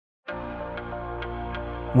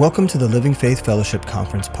Welcome to the Living Faith Fellowship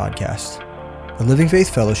Conference podcast. The Living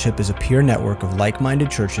Faith Fellowship is a peer network of like-minded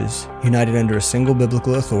churches united under a single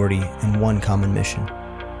biblical authority and one common mission.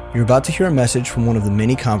 You're about to hear a message from one of the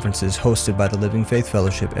many conferences hosted by the Living Faith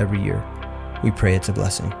Fellowship every year. We pray it's a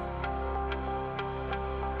blessing.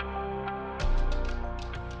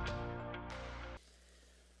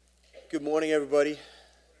 Good morning, everybody.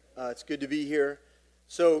 It's good to be here.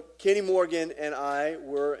 So Kenny Morgan and I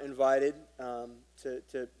were invited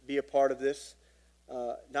to be a part of this.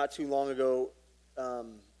 Not too long ago,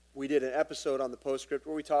 we did an episode on the postscript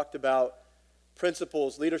where we talked about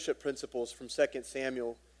principles, leadership principles from 2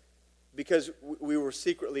 Samuel, because we were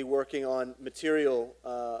secretly working on material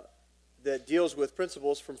that deals with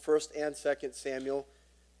principles from 1 and 2 Samuel,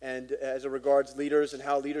 and as it regards leaders and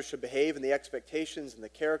how leaders should behave and the expectations and the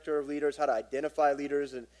character of leaders, how to identify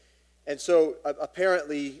leaders. And so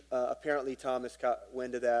apparently Thomas got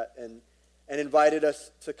wind of that and invited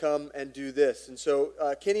us to come and do this. And so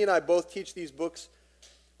Kenny and I both teach these books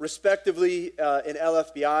respectively in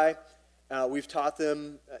LFBI. We've taught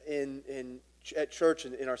them at church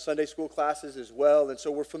and in our Sunday school classes as well. And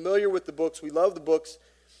so we're familiar with the books. We love the books.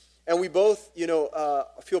 And we both,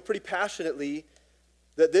 feel pretty passionately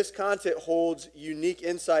that this content holds unique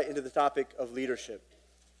insight into the topic of leadership.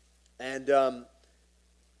 And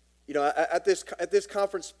at this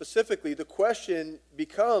conference specifically, the question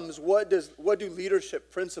becomes, what do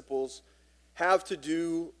leadership principles have to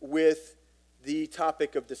do with the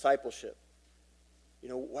topic of discipleship?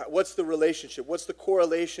 What's the relationship? What's the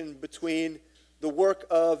correlation between the work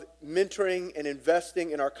of mentoring and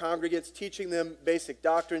investing in our congregates, teaching them basic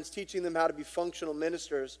doctrines, teaching them how to be functional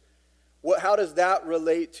ministers? How does that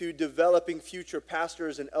relate to developing future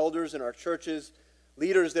pastors and elders in our churches,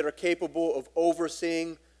 leaders that are capable of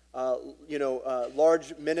overseeing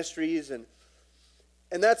large ministries? And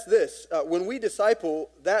that's this. When we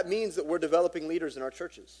disciple, that means that we're developing leaders in our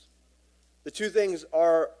churches. The two things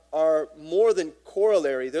are more than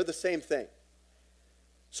corollary. They're the same thing.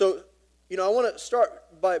 So, I want to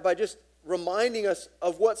start by just reminding us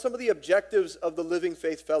of what some of the objectives of the Living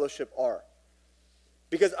Faith Fellowship are.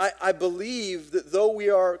 Because I believe that though we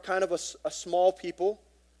are kind of a small people,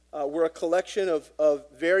 we're a collection of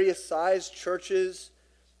various sized churches,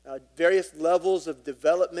 various levels of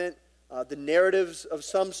development. The narratives of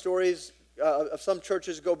some stories, of some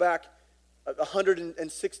churches go back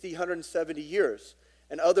 160, 170 years.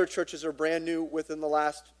 And other churches are brand new within the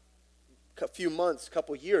last few months,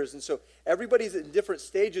 couple years. And so everybody's in different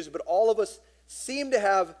stages, but all of us seem to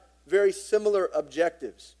have very similar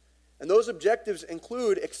objectives. And those objectives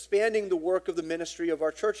include expanding the work of the ministry of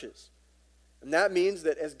our churches. And that means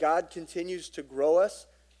that as God continues to grow us,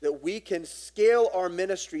 that we can scale our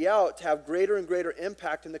ministry out to have greater and greater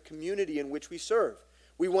impact in the community in which we serve.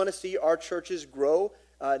 We want to see our churches grow,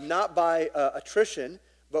 not by attrition,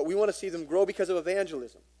 but we want to see them grow because of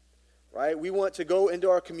evangelism, right? We want to go into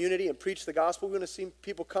our community and preach the gospel. We want to see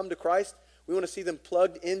people come to Christ. We want to see them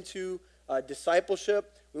plugged into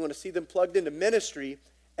discipleship. We want to see them plugged into ministry.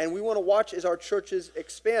 And we want to watch as our churches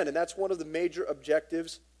expand. And that's one of the major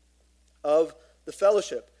objectives of the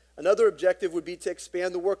fellowship. Another objective would be to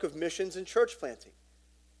expand the work of missions and church planting.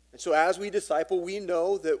 And so as we disciple, we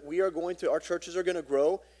know that our churches are going to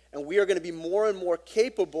grow, and we are going to be more and more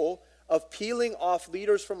capable of peeling off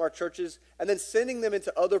leaders from our churches and then sending them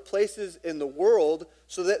into other places in the world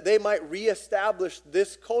so that they might reestablish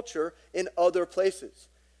this culture in other places.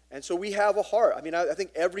 And so we have a heart. I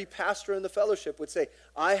think every pastor in the fellowship would say,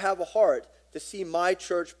 I have a heart to see my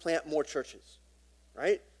church plant more churches,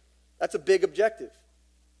 right? That's a big objective.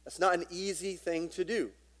 That's not an easy thing to do.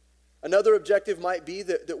 Another objective might be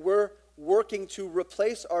that we're working to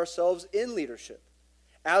replace ourselves in leadership.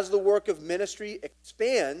 As the work of ministry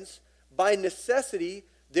expands, by necessity,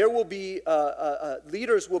 there will be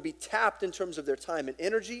leaders will be tapped in terms of their time and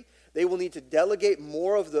energy. They will need to delegate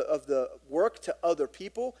more of the work to other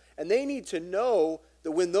people, and they need to know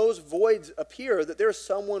that when those voids appear, that there's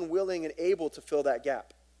someone willing and able to fill that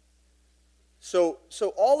gap. So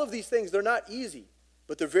all of these things, they're not easy,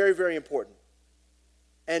 but they're very, very important.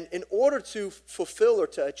 And in order to fulfill or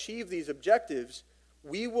to achieve these objectives,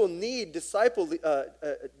 we will need disciples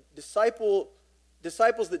that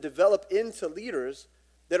develop into leaders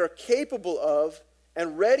that are capable of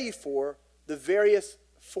and ready for the various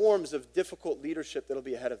forms of difficult leadership that'll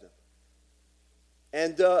be ahead of them.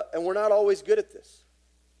 And we're not always good at this.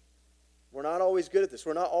 We're not always good at this.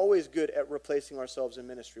 We're not always good at replacing ourselves in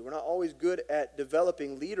ministry. We're not always good at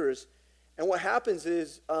developing leaders. And what happens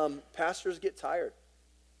is pastors get tired.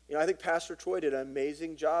 I think Pastor Troy did an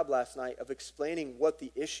amazing job last night of explaining what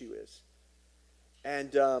the issue is.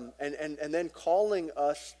 and then calling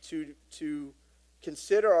us to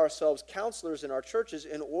consider ourselves counselors in our churches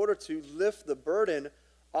in order to lift the burden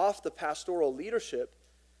off the pastoral leadership.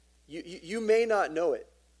 You may not know it.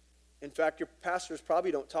 In fact, your pastors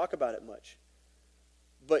probably don't talk about it much.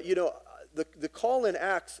 But, the call in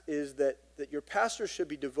Acts is that your pastors should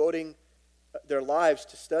be devoting their lives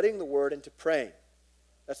to studying the Word and to praying.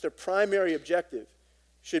 That's their primary objective.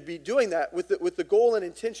 Should be doing that with the goal and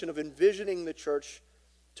intention of envisioning the church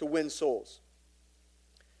to win souls.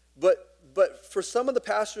 But for some of the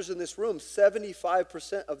pastors in this room,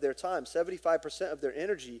 75% of their time, 75% of their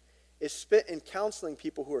energy is spent in counseling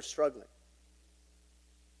people who are struggling.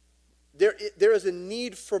 There is a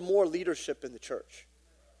need for more leadership in the church.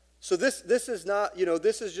 So this is not,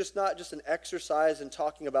 this is just not just an exercise in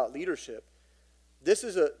talking about leadership.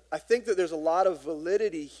 I think that there's a lot of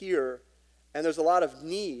validity here, and there's a lot of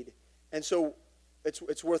need, and so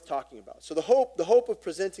it's worth talking about. So the hope of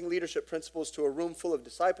presenting leadership principles to a room full of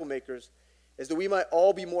disciple makers is that we might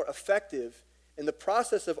all be more effective in the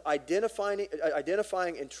process of identifying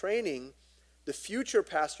and training the future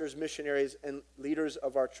pastors, missionaries, and leaders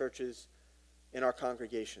of our churches in our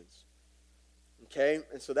congregations. Okay?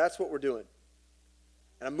 And so that's what we're doing.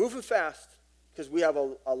 And I'm moving fast because we have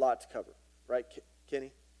a lot to cover. Right,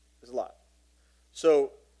 Kenny? There's a lot.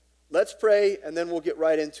 So let's pray, and then we'll get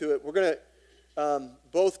right into it. We're going to,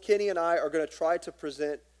 both Kenny and I are going to try to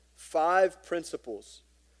present 5 principles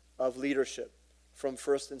of leadership from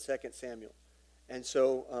 1st and 2nd Samuel. And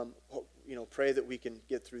so, pray that we can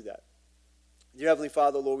get through that. Dear Heavenly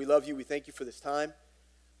Father, Lord, we love you. We thank you for this time.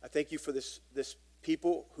 I thank you for this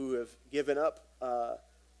people who have given up,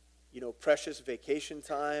 precious vacation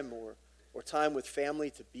time or time with family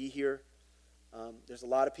to be here. There's a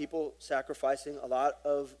lot of people sacrificing a lot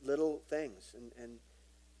of little things. And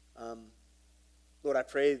Lord, I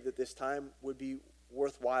pray that this time would be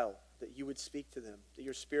worthwhile, that you would speak to them, that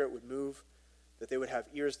your Spirit would move, that they would have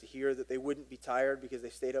ears to hear, that they wouldn't be tired because they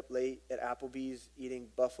stayed up late at Applebee's eating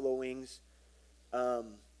buffalo wings.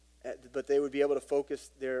 But they would be able to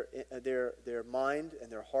focus their mind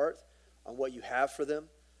and their heart on what you have for them,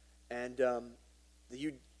 and that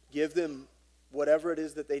you give them whatever it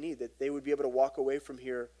is that they need, that they would be able to walk away from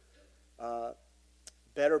here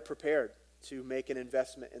better prepared to make an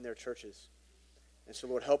investment in their churches. And so,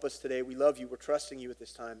 Lord, help us today. We love you. We're trusting you at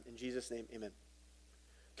this time. In Jesus' name, amen.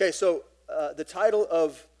 Okay, so the title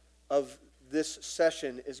of this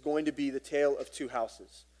session is going to be The Tale of Two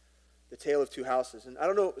Houses. The Tale of Two Houses. And I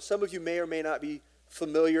don't know, some of you may or may not be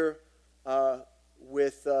familiar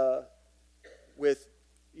with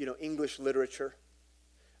English literature.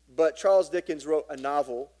 But Charles Dickens wrote a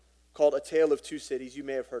novel called A Tale of Two Cities. You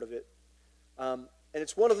may have heard of it. And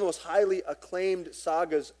it's one of the most highly acclaimed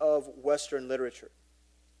sagas of Western literature.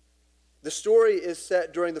 The story is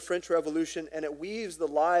set during the French Revolution, and it weaves the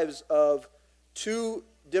lives of 2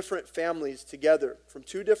 different families together from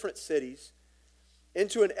 2 different cities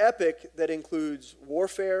into an epic that includes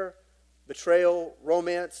warfare, betrayal,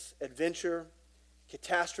 romance, adventure,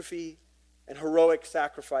 catastrophe, and heroic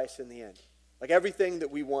sacrifice in the end. Like everything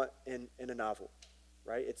that we want in a novel,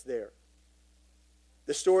 right? It's there.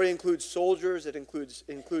 The story includes soldiers, it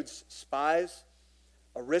includes spies,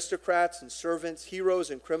 aristocrats and servants, heroes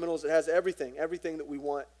and criminals. It has everything that we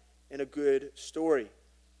want in a good story.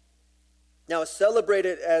 Now, as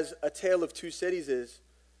celebrated as A Tale of Two Cities is,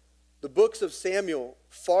 the books of Samuel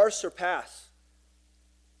far surpass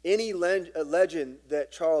any legend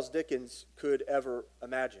that Charles Dickens could ever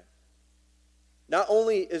imagine. Not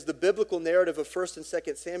only is the biblical narrative of 1st and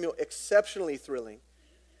 2nd Samuel exceptionally thrilling,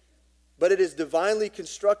 but it is divinely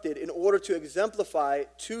constructed in order to exemplify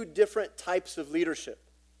 2 different types of leadership.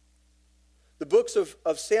 The books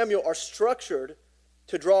of Samuel are structured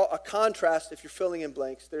to draw a contrast. If you're filling in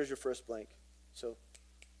blanks, there's your first blank. So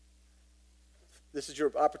this is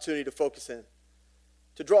your opportunity to focus in.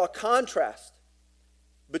 To draw a contrast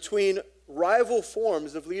between rival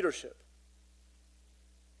forms of leadership.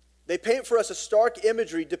 They paint for us a stark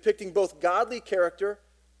imagery depicting both godly character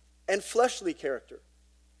and fleshly character,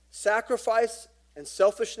 sacrifice and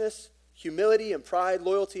selfishness, humility and pride,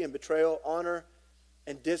 loyalty and betrayal, honor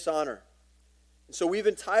and dishonor. And so we've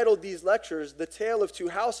entitled these lectures The Tale of Two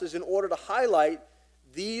Houses in order to highlight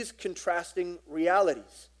these contrasting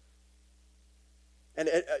realities. And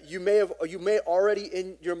you may already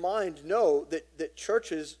in your mind know that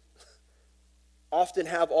churches often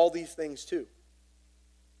have all these things too.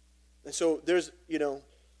 And so there's,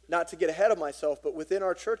 not to get ahead of myself, but within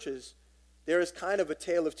our churches, there is kind of a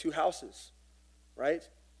tale of two houses, right?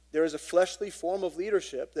 There is a fleshly form of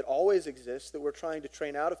leadership that always exists that we're trying to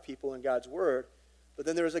train out of people in God's Word, but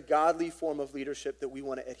then there is a godly form of leadership that we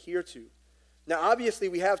want to adhere to. Now, obviously,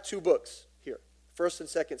 we have two books here, 1st and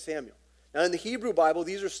 2nd Samuel. Now, in the Hebrew Bible,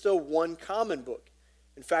 these are still one common book.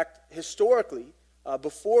 In fact, historically,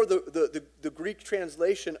 before the Greek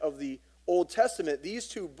translation of the Old Testament, these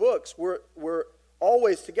two books were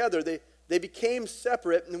always together. They became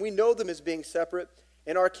separate, and we know them as being separate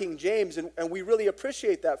in our King James, and we really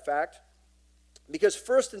appreciate that fact because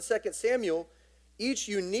 1st and 2nd Samuel each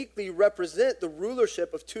uniquely represent the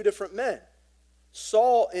rulership of two different men,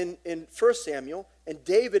 Saul in 1 Samuel and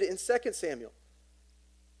David in 2 Samuel.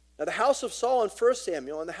 Now, the house of Saul in 1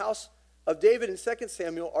 Samuel and the house of David in 2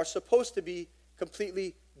 Samuel are supposed to be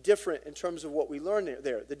completely different in terms of what we learn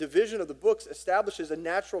there. The division of the books establishes a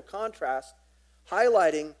natural contrast,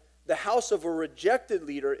 highlighting the house of a rejected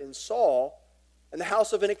leader in Saul and the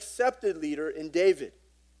house of an accepted leader in David.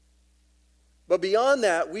 But beyond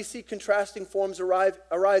that, we see contrasting forms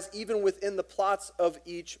arise even within the plots of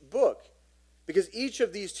each book, because each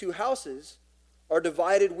of these two houses are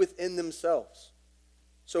divided within themselves.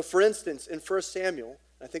 So, for instance, in 1 Samuel,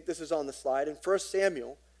 I think this is on the slide, in 1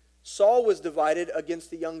 Samuel, Saul was divided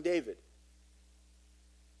against the young David,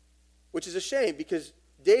 which is a shame because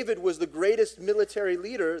David was the greatest military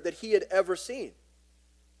leader that he had ever seen.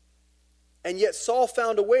 And yet Saul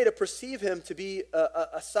found a way to perceive him to be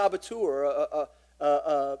a saboteur,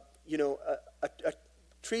 a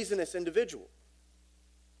treasonous individual.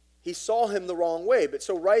 He saw him the wrong way. But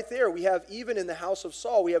so right there, we have, even in the house of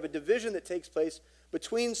Saul, we have a division that takes place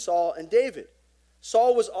between Saul and David.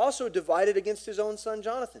 Saul was also divided against his own son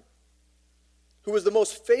Jonathan, who was the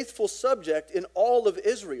most faithful subject in all of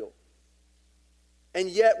Israel, and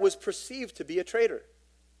yet was perceived to be a traitor.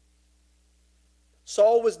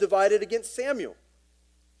 Saul was divided against Samuel.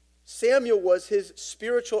 Samuel was his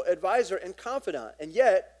spiritual advisor and confidant, and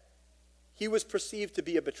yet he was perceived to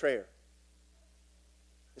be a betrayer.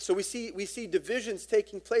 So we see divisions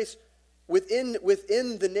taking place within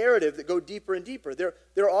the narrative that go deeper and deeper. There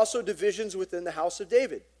are also divisions within the house of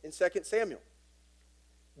David in 2 Samuel.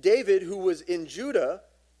 David, who was in Judah,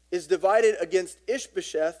 is divided against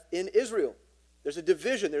Ishbosheth in Israel. There's a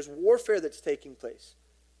division, there's warfare that's taking place.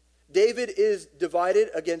 David is divided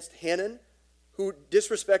against Hanun, who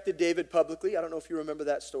disrespected David publicly. I don't know if you remember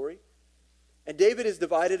that story. And David is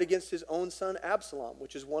divided against his own son Absalom,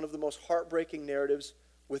 which is one of the most heartbreaking narratives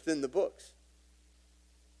within the books.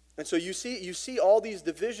 And so you see all these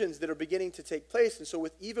divisions that are beginning to take place. And so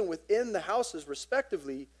even within the houses,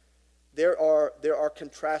 respectively, there are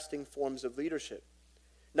contrasting forms of leadership.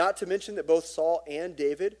 Not to mention that both Saul and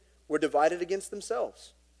David were divided against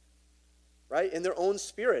themselves, right? In their own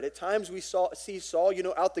spirit. At times we see Saul,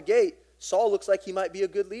 out the gate, Saul looks like he might be a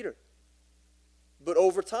good leader. But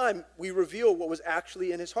over time, we reveal what was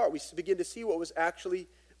actually in his heart. We begin to see what was actually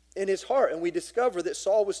in his heart, and we discover that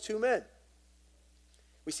Saul was two men.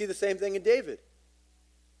 We see the same thing in David,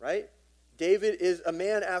 right? David is a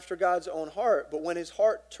man after God's own heart, but when his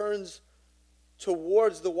heart turns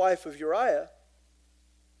towards the wife of Uriah,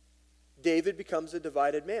 David becomes a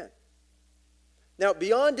divided man. Now,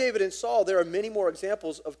 beyond David and Saul, there are many more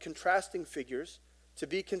examples of contrasting figures to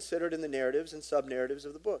be considered in the narratives and sub-narratives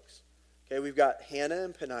of the books. Okay, we've got Hannah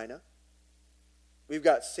and Peninnah. We've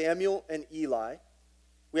got Samuel and Eli.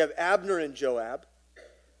 We have Abner and Joab.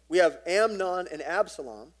 We have Amnon and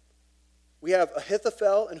Absalom. We have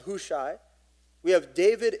Ahithophel and Hushai. We have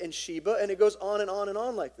David and Sheba, and it goes on and on and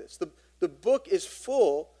on like this. The book is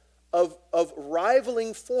full of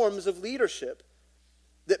rivaling forms of leadership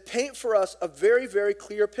that paint for us a very, very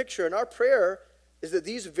clear picture. And our prayer is that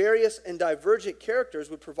these various and divergent characters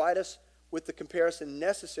would provide us with the comparison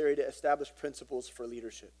necessary to establish principles for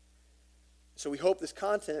leadership. So we hope this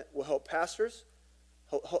content will help pastors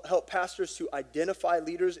to identify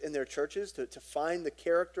leaders in their churches, to find the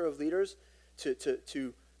character of leaders,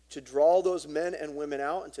 to draw those men and women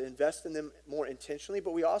out and to invest in them more intentionally.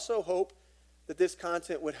 But we also hope that this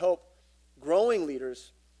content would help growing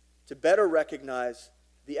leaders to better recognize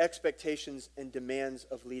the expectations and demands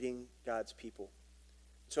of leading God's people.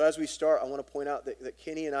 So as we start, I want to point out that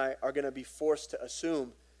Kenny and I are going to be forced to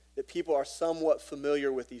assume that people are somewhat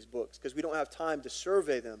familiar with these books because we don't have time to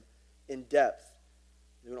survey them in depth.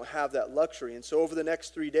 We don't have that luxury. And so over the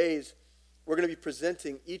next 3 days, we're going to be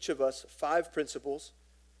presenting each of us 5 principles.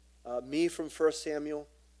 Me from 1 Samuel,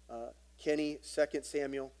 Kenny, 2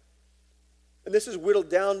 Samuel. And this is whittled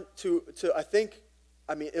down to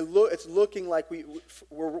it's looking like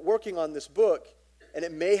we're working on this book, and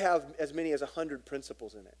it may have as many as 100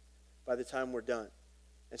 principles in it by the time we're done.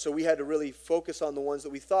 And so we had to really focus on the ones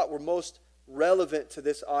that we thought were most relevant to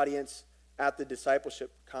this audience at the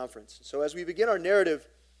discipleship conference. So as we begin our narrative,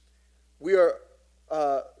 we are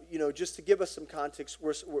just to give us some context,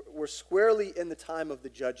 we're squarely in the time of the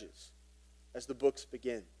judges as the books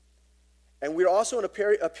begin. And we're also in a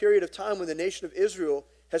period of time when the nation of Israel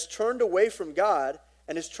has turned away from God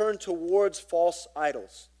and has turned towards false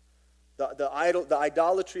idols. The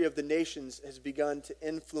idolatry of the nations has begun to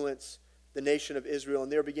influence the nation of Israel,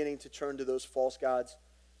 and they're beginning to turn to those false gods.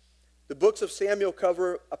 The books of Samuel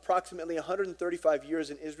cover approximately 135 years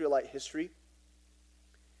in Israelite history.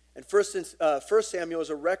 And First Samuel is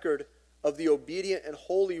a record of the obedient and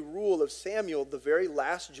holy rule of Samuel, the very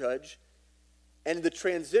last judge, and the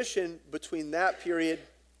transition between that period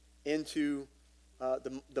into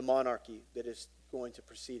the monarchy that is going to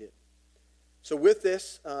precede it. So with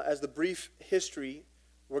this, as the brief history,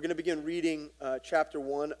 we're going to begin reading chapter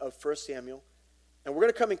 1 of 1 Samuel. And we're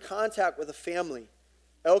going to come in contact with a family,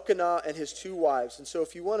 Elkanah and his two wives. And so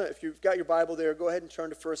if you've got your Bible there, go ahead and turn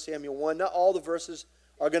to 1 Samuel 1. Not all the verses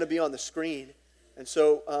are going to be on the screen. And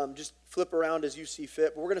so just flip around as you see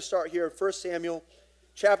fit. But we're going to start here in 1 Samuel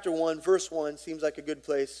chapter 1, verse 1. Seems like a good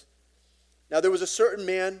place. Now there was a certain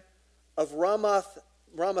man of Ramathaim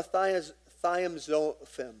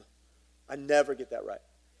Zophim. I never get that right.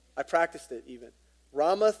 I practiced it even.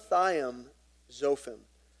 Ramathaim Zophim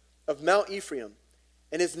of Mount Ephraim.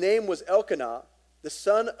 And his name was Elkanah, the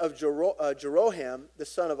son of Jeroham, the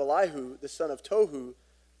son of Elihu, the son of Tohu,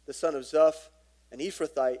 the son of Zuph, an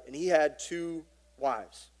Ephrathite, and he had two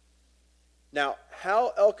wives. Now,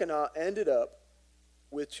 how Elkanah ended up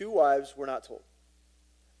with two wives, we're not told.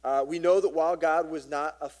 We know that while God was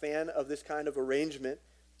not a fan of this kind of arrangement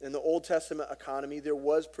in the Old Testament economy, there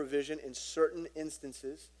was provision in certain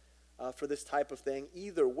instances for this type of thing.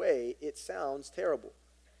 Either way, it sounds terrible.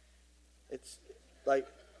 It's like,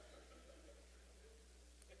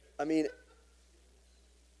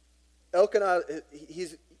 Elkanah,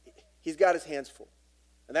 he's got his hands full.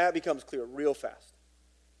 And that becomes clear real fast.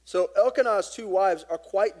 So Elkanah's two wives are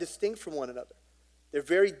quite distinct from one another. They're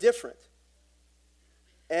very different.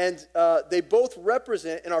 And they both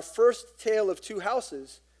represent, in our first tale of two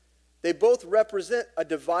houses, they both represent a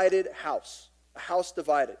divided house, a house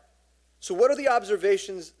divided. So what are the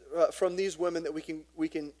observations from these women that we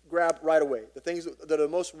can grab right away, the things that are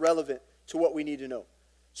most relevant to what we need to know?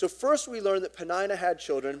 So first we learn that Peninnah had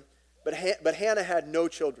children, but Hannah had no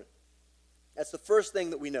children. That's the first thing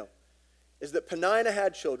that we know, is that Peninnah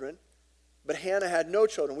had children, but Hannah had no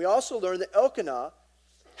children. We also learn that Elkanah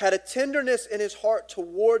had a tenderness in his heart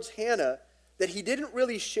towards Hannah that he didn't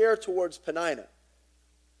really share towards Peninnah.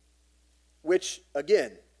 Which,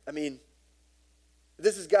 again,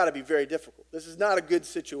 this has got to be very difficult. This is not a good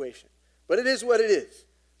situation. But it is what it is.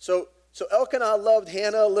 So Elkanah loved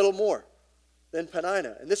Hannah a little more than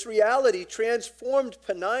Peninnah. And this reality transformed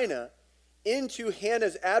Peninnah into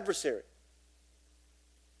Hannah's adversary.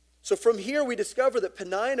 So from here we discover that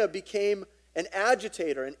Peninnah became an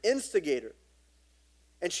agitator, an instigator.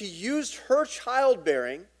 And she used her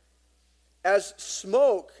childbearing as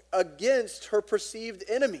smoke against her perceived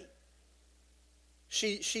enemy.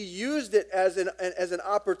 She used it as an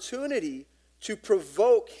opportunity to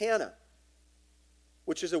provoke Hannah,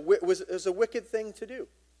 which is a wicked thing to do.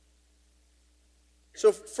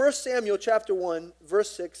 So 1 Samuel chapter 1, verse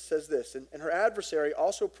 6 says this, and her adversary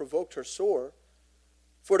also provoked her sore,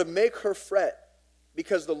 for to make her fret,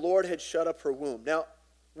 because the Lord had shut up her womb. Now,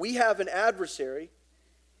 we have an adversary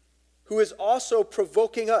who is also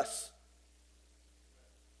provoking us.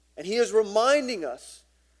 And he is reminding us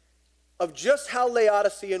of just how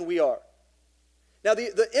Laodicean we are. Now,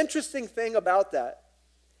 the interesting thing about that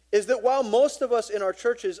is that while most of us in our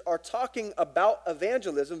churches are talking about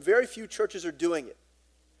evangelism, very few churches are doing it.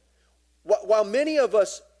 While many of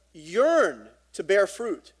us yearn to bear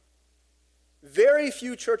fruit, very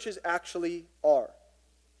few churches actually are.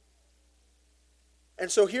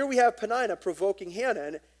 And so here we have Peninnah provoking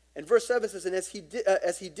Hannah. And verse 7 says, and as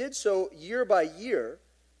he did so year by year,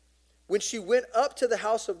 when she went up to the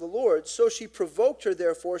house of the Lord, so she provoked her,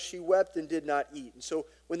 therefore she wept and did not eat. And so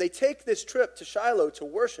when they take this trip to Shiloh to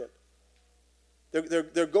worship,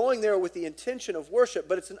 they're going there with the intention of worship,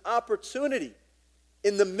 but it's an opportunity.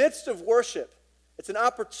 In the midst of worship, it's an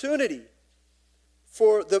opportunity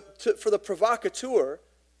for the provocateur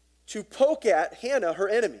to poke at Hannah, her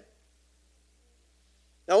enemy.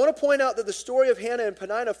 Now I want to point out that the story of Hannah and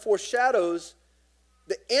Peninnah foreshadows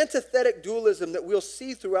the antithetic dualism that we'll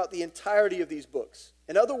see throughout the entirety of these books.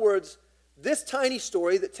 In other words, this tiny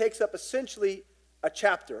story that takes up essentially a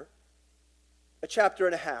chapter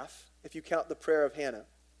and a half, if you count the prayer of Hannah,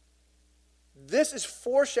 this is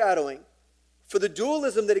foreshadowing for the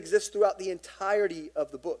dualism that exists throughout the entirety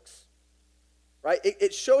of the books. Right?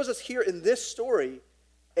 It shows us here in this story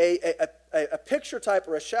a a picture type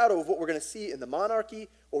or a shadow of what we're going to see in the monarchy,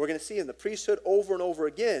 what we're going to see in the priesthood over and over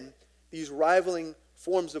again, these rivaling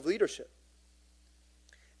forms of leadership.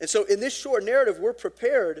 And so in this short narrative, we're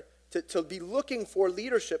prepared to be looking for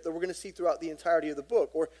leadership that we're going to see throughout the entirety of the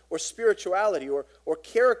book, or spirituality, or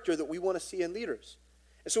character that we want to see in leaders.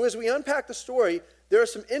 And so as we unpack the story, there are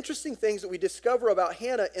some interesting things that we discover about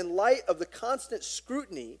Hannah in light of the constant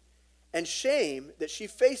scrutiny and shame that she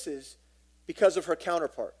faces because of her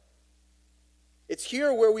counterpart. It's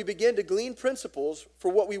here where we begin to glean principles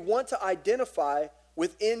for what we want to identify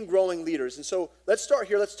within growing leaders. And so let's start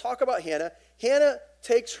here. Let's talk about Hannah. Hannah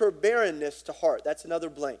takes her barrenness to heart. That's another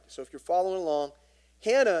blank. So if you're following along,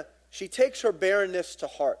 Hannah, she takes her barrenness to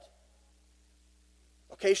heart.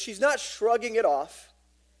 Okay, she's not shrugging it off.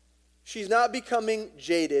 She's not becoming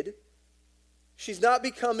jaded. She's not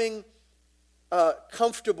becoming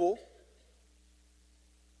comfortable.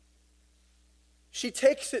 She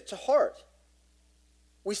takes it to heart.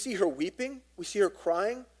 We see her weeping. We see her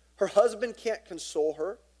crying. Her husband can't console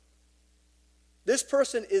her. This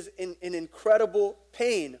person is in incredible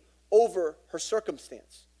pain over her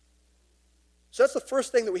circumstance. So that's the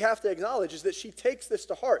first thing that we have to acknowledge, is that she takes this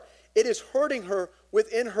to heart. It is hurting her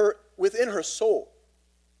within her soul.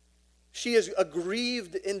 She is a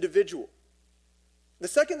grieved individual. The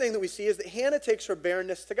second thing that we see is that Hannah takes her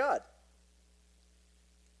barrenness to God.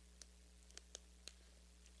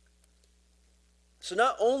 So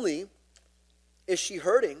not only is she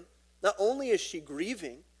hurting, not only is she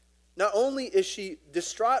grieving, not only is she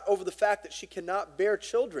distraught over the fact that she cannot bear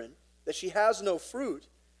children, that she has no fruit,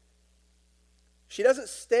 she doesn't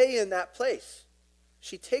stay in that place.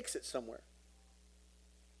 She takes it somewhere.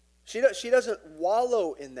 She doesn't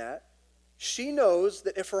wallow in that. She knows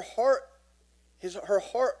that if her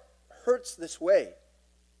heart hurts this way,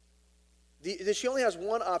 she only has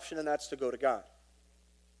one option, and that's to go to God.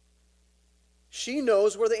 She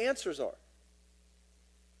knows where the answers are.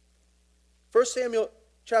 1 Samuel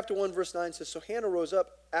chapter 1 verse 9 says, "So Hannah rose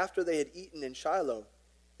up after they had eaten in Shiloh,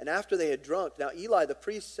 and after they had drunk. Now Eli the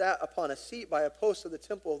priest sat upon a seat by a post of the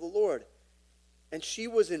temple of the Lord. And she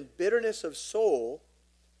was in bitterness of soul,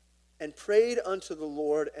 and prayed unto the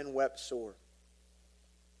Lord, and wept sore."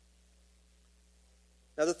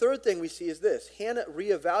 Now the third thing we see is this. Hannah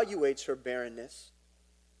reevaluates her barrenness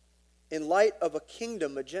in light of a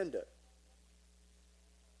kingdom agenda.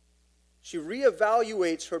 She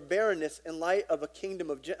reevaluates her barrenness in light of a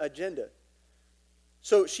kingdom agenda.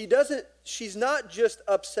 So she's not just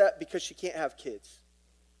upset because she can't have kids.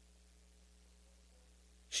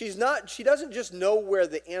 She doesn't just know where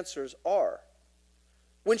the answers are.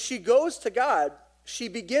 When she goes to God, she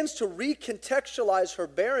begins to recontextualize her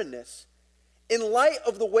barrenness in light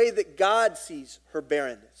of the way that God sees her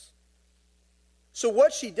barrenness. So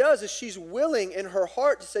what she does is she's willing in her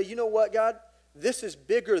heart to say, you know what, God, this is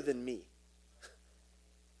bigger than me.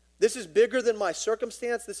 This is bigger than my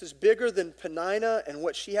circumstance. This is bigger than Penina and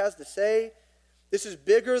what she has to say. This is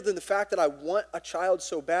bigger than the fact that I want a child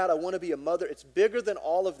so bad. I want to be a mother. It's bigger than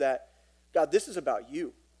all of that. God, this is about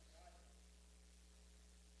you.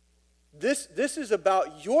 This is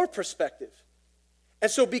about your perspective.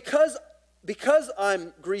 And so because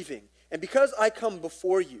I'm grieving, and because I come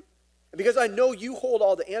before you, and because I know you hold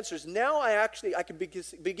all the answers, now I can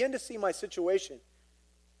begin to see my situation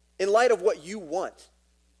in light of what you want.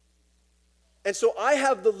 And so I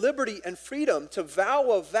have the liberty and freedom to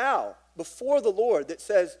vow a vow before the Lord that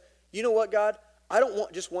says, you know what, God, I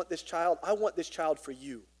don't just want this child. I want this child for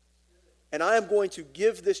you. And I am going to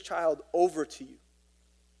give this child over to you.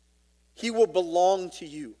 He will belong to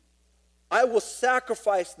you. I will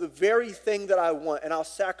sacrifice the very thing that I want, and I'll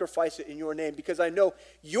sacrifice it in your name, because I know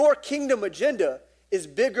your kingdom agenda is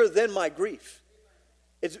bigger than my grief.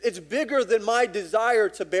 It's bigger than my desire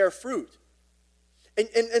to bear fruit.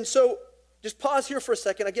 And so just pause here for a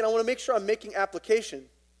second. Again, I want to make sure I'm making application.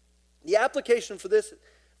 The application for this,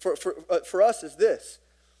 for us, is this.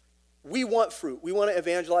 We want fruit. We want to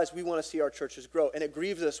evangelize. We want to see our churches grow. And it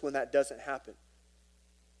grieves us when that doesn't happen.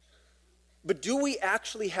 But do we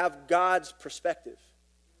actually have God's perspective?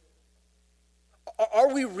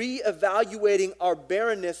 Are we reevaluating our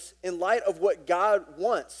barrenness in light of what God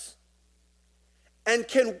wants? And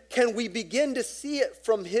can we begin to see it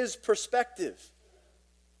from His perspective?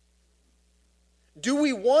 Do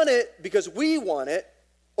we want it because we want it,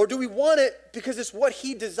 or do we want it because it's what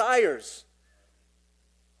He desires?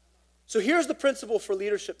 So here's the principle for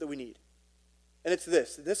leadership that we need. And it's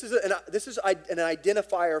this. This is an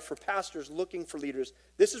identifier for pastors looking for leaders.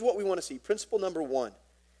 This is what we want to see. Principle number 1.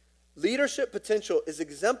 Leadership potential is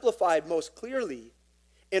exemplified most clearly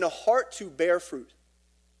in a heart to bear fruit.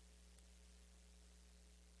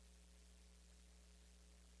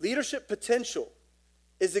 Leadership potential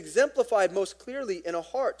is exemplified most clearly in a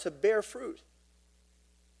heart to bear fruit.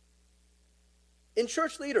 In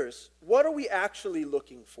church leaders, what are we actually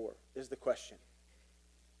looking for is the question.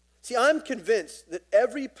 See, I'm convinced that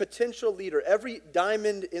every potential leader, every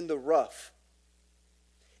diamond in the rough,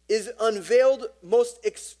 is unveiled most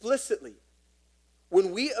explicitly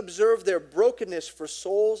when we observe their brokenness for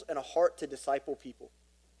souls and a heart to disciple people.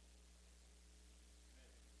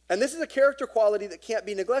 And this is a character quality that can't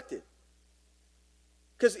be neglected.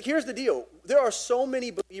 Because here's the deal. There are so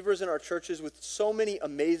many believers in our churches with so many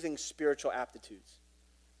amazing spiritual aptitudes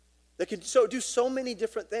that can do so many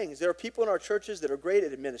different things. There are people in our churches that are great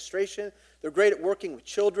at administration. They're great at working with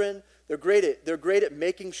children. They're great at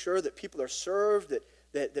making sure that people are served,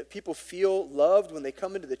 that people feel loved when they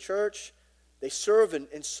come into the church. They serve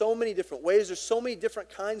in so many different ways. There's so many different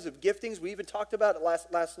kinds of giftings. We even talked about it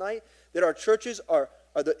last night, that our churches are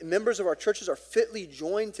the members of our churches are fitly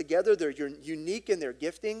joined together. They're unique in their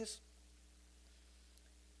giftings.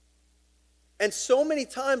 And so many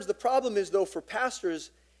times the problem is, though, for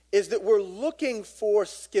pastors, is that we're looking for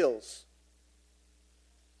skills.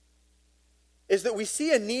 Is that we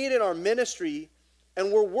see a need in our ministry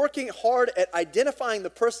and we're working hard at identifying the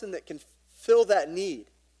person that can fill that need.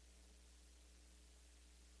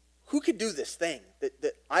 Who could do this thing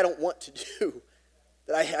that I don't want to do?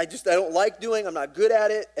 That I don't like doing, I'm not good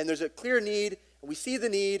at it, and there's a clear need, and we see the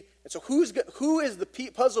need, and so who is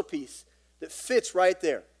the puzzle piece that fits right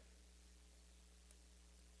there?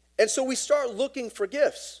 And so we start looking for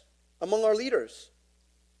gifts among our leaders.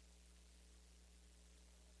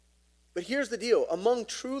 But here's the deal. Among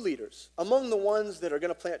true leaders, among the ones that are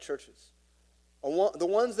going to plant churches, the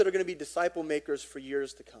ones that are going to be disciple makers for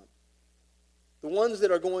years to come, the ones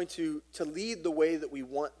that are going to lead the way that we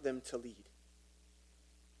want them to lead,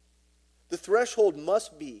 the threshold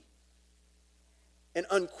must be an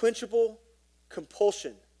unquenchable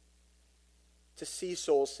compulsion to see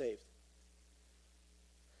souls saved.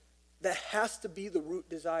 That has to be the root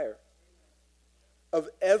desire of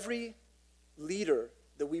every leader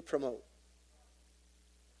that we promote.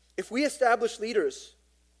 If we establish leaders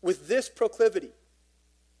with this proclivity,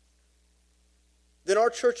 then our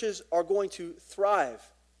churches are going to thrive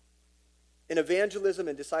in evangelism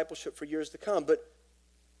and discipleship for years to come.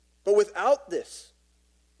 But without this,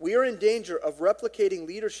 we are in danger of replicating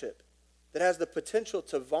leadership that has the potential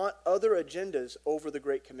to vaunt other agendas over the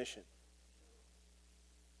Great Commission.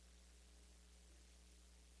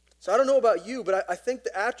 So I don't know about you, but I think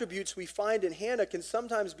the attributes we find in Hannah can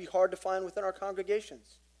sometimes be hard to find within our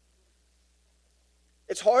congregations.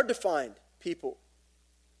 It's hard to find people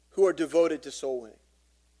who are devoted to soul winning.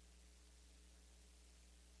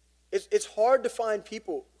 It's hard to find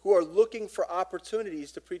people who are looking for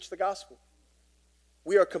opportunities to preach the gospel.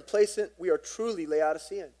 We are complacent. We are truly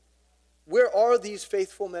Laodicean. Where are these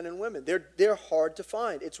faithful men and women? They're hard to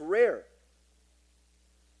find. It's rare.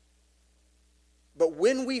 But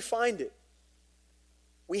when we find it,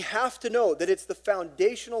 we have to know that it's the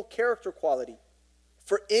foundational character quality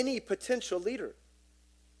for any potential leader.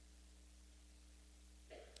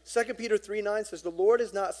 2 Peter 3:9 says, "The Lord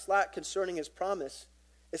is not slack concerning his promise,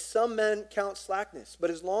 as some men count slackness, but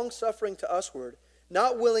is long-suffering to usward,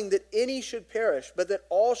 not willing that any should perish, but that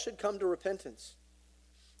all should come to repentance."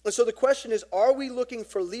 And so the question is, are we looking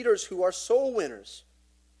for leaders who are soul winners?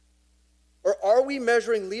 Or are we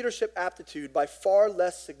measuring leadership aptitude by far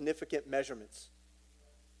less significant measurements?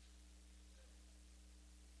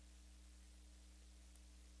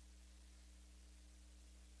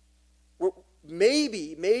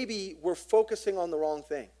 Maybe we're focusing on the wrong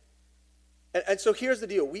thing. And so here's the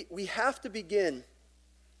deal. We have to begin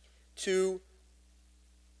to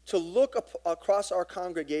look across our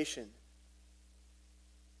congregation.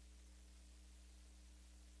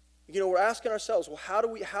 We're asking ourselves, well, how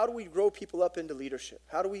do we grow people up into leadership?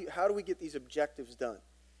 How do we get these objectives done?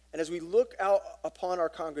 And as we look out upon our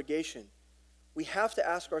congregation, we have to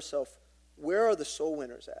ask ourselves, where are the soul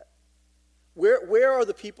winners at? Where are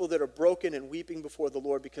the people that are broken and weeping before the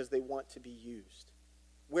Lord because they want to be used?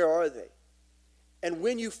 Where are they? And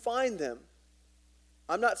when you find them,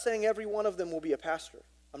 I'm not saying every one of them will be a pastor.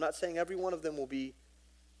 I'm not saying every one of them will be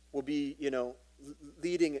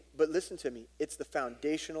leading, but listen to me. It's the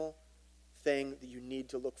foundational thing that you need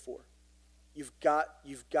to look for. You've got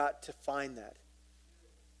to find that.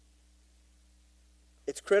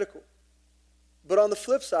 It's critical. But on the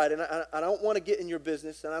flip side, and I don't want to get in your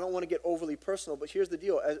business, and I don't want to get overly personal, but here's the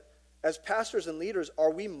deal. As pastors and leaders, are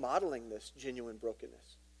we modeling this genuine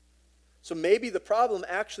brokenness? So maybe the problem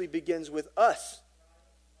actually begins with us.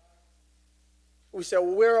 We say,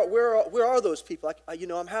 well, where are those people?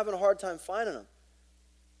 I'm having a hard time finding them.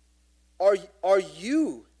 Are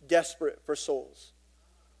you desperate for souls?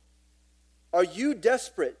 Are you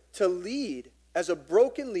desperate to lead as a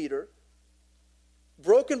broken leader,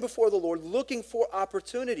 broken before the Lord, looking for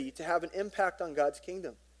opportunity to have an impact on God's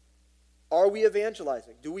kingdom? Are we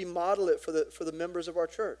evangelizing? Do we model it for the members of our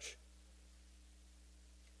church?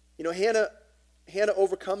 You know, Hannah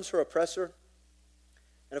overcomes her oppressor,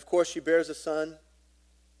 and of course she bears a son.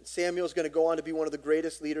 And Samuel is going to go on to be one of the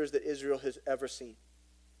greatest leaders that Israel has ever seen.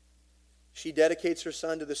 She dedicates her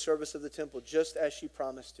son to the service of the temple just as she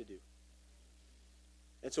promised to do.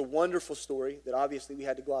 It's a wonderful story that obviously we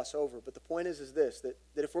had to gloss over. But the point is this, that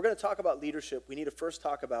if we're going to talk about leadership, we need to first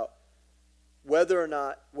talk about whether or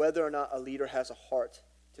not a leader has a heart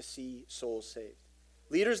to see souls saved.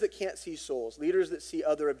 Leaders that can't see souls, leaders that see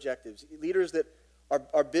other objectives, leaders that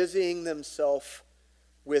are busying themselves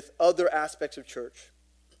with other aspects of church.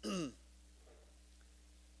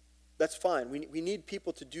 That's fine. We need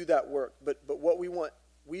people to do that work. But what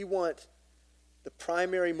we want the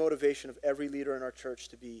primary motivation of every leader in our church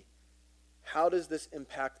to be, how does this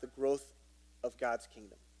impact the growth of God's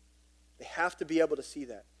kingdom? They have to be able to see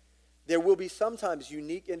that. There will be sometimes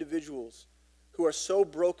unique individuals who are so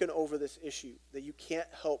broken over this issue that you can't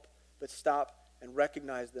help but stop and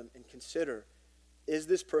recognize them and consider, is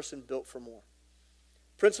this person built for more?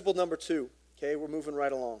 Principle number 2, okay, we're moving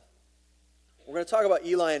right along. We're going to talk about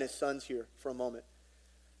Eli and his sons here for a moment.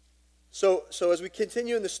 So as we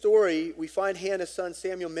continue in the story, we find Hannah's son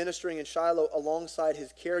Samuel ministering in Shiloh alongside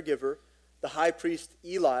his caregiver, the high priest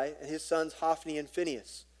Eli, and his sons Hophni and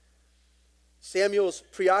Phinehas. Samuel's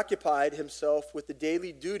preoccupied himself with the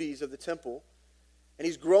daily duties of the temple, and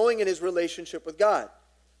he's growing in his relationship with God.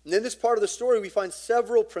 And in this part of the story, we find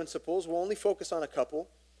several principles, we'll only focus on a couple,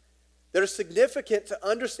 that are significant to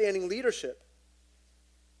understanding leadership.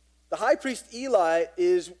 The high priest Eli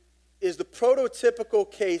is the prototypical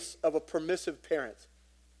case of a permissive parent.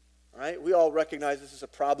 Right? We all recognize this is a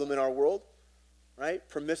problem in our world, right?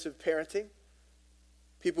 Permissive parenting.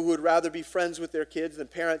 People who would rather be friends with their kids than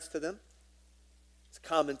parents to them. It's a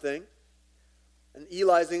common thing. And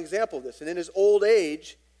Eli is an example of this. And in his old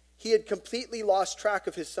age, he had completely lost track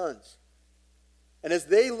of his sons. And as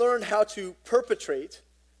they learned how to perpetrate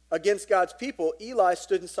against God's people, Eli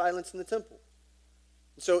stood in silence in the temple.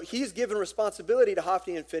 And so he's given responsibility to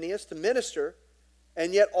Hophni and Phinehas to minister,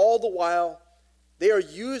 and yet all the while they are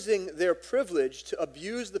using their privilege to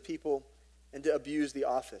abuse the people and to abuse the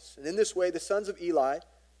office. And in this way, the sons of Eli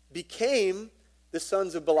became the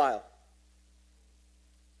sons of Belial.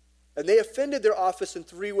 And they offended their office in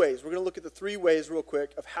 3 ways. We're going to look at the 3 ways real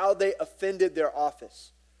quick of how they offended their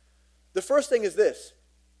office. The first thing is this.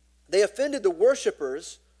 They offended the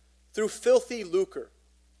worshipers through filthy lucre.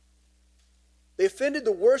 They offended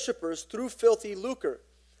the worshipers through filthy lucre.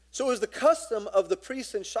 So it was the custom of the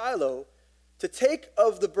priests in Shiloh to take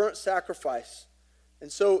of the burnt sacrifice.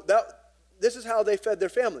 And so this is how they fed their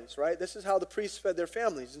families, right? This is how the priests fed their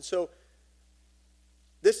families. And so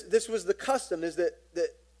this was the custom, is that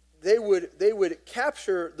they would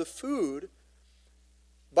capture the food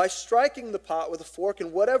by striking the pot with a fork,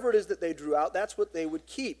 and whatever it is that they drew out, that's what they would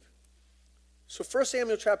keep. So 1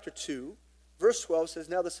 Samuel chapter 2, verse 12 says,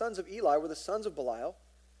 "Now the sons of Eli were the sons of Belial.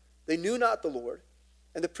 They knew not the Lord.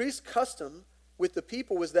 And the priest's custom with the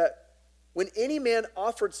people was that when any man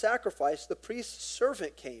offered sacrifice, the priest's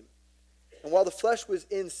servant came. And while the flesh was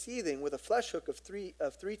in seething, with a flesh hook of three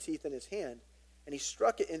teeth in his hand, and he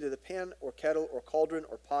struck it into the pan or kettle or cauldron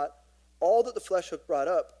or pot, all that the flesh hook brought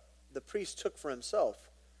up, the priest took for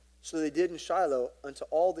himself. So they did in Shiloh unto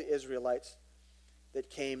all the Israelites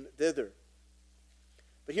that came thither."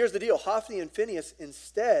 But here's the deal. Hophni and Phinehas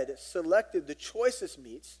instead selected the choicest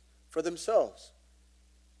meats for themselves.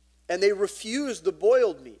 And they refused the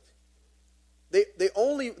boiled meat. They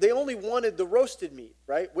only wanted the roasted meat,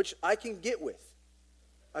 right? Which I can get with.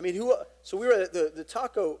 I mean, so we were at the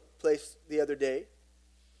taco place the other day.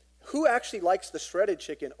 Who actually likes the shredded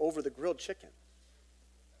chicken over the grilled chicken?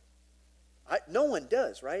 No one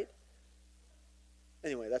does, right?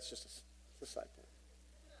 Anyway, that's just a side point.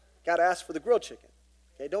 Got to ask for the grilled chicken.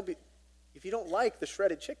 Okay, if you don't like the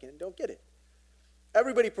shredded chicken, don't get it.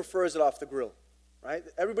 Everybody prefers it off the grill, right?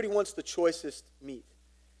 Everybody wants the choicest meat.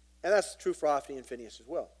 And that's true for Hophni and Phinehas as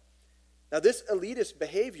well. Now, this elitist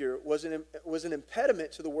behavior was an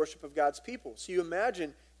impediment to the worship of God's people. So you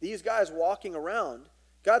imagine these guys walking around.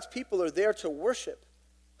 God's people are there to worship.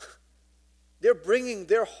 They're bringing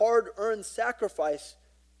their hard-earned sacrifice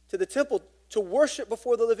to the temple to worship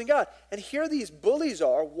before the living God. And here these bullies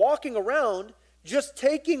are walking around just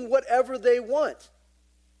taking whatever they want.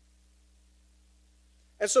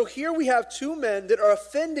 And so here we have 2 men that are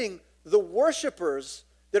offending the worshipers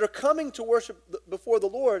that are coming to worship before the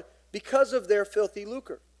Lord because of their filthy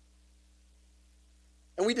lucre.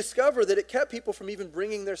 And we discover that it kept people from even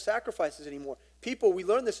bringing their sacrifices anymore. People, we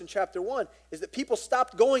learned this in chapter 1, is that people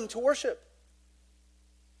stopped going to worship.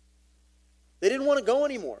 They didn't want to go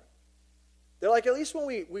anymore. They're like, at least when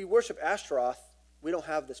we worship Ashtaroth, we don't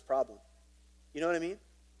have this problem. You know what I mean?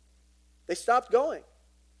 They stopped going.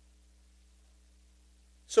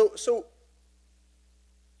 So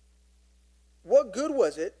what good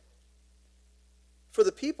was it for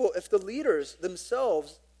the people if the leaders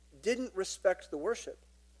themselves didn't respect the worship?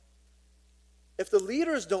 If the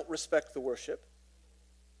leaders don't respect the worship,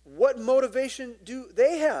 what motivation do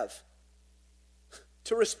they have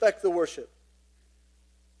to respect the worship?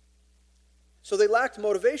 So they lacked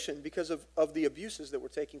motivation because of the abuses that were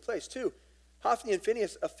taking place. 2, Hophni and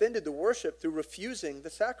Phinehas offended the worship through refusing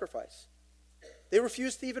the sacrifice. They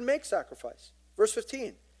refused to even make sacrifice. Verse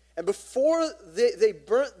 15, and before they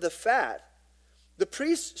burnt the fat, the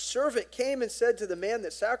priest's servant came and said to the man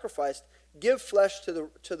that sacrificed, give flesh to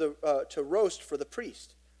roast for the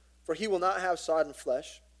priest, for he will not have sodden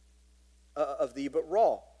flesh of thee, but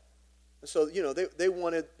raw. And so, they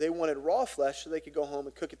wanted raw flesh so they could go home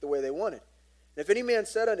and cook it the way they wanted. And if any man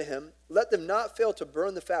said unto him, let them not fail to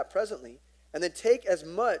burn the fat presently, and then take as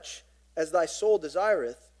much as thy soul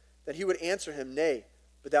desireth, then he would answer him, nay,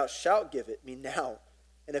 but thou shalt give it me now,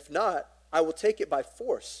 and if not, I will take it by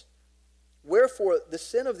force. Wherefore the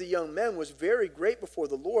sin of the young men was very great before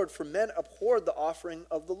the Lord, for men abhorred the offering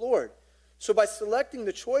of the Lord. So by selecting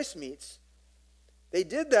the choice meats, they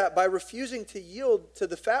did that by refusing to yield to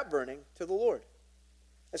the fat burning to the Lord.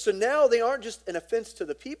 And so now they aren't just an offense to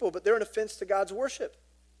the people, but they're an offense to God's worship.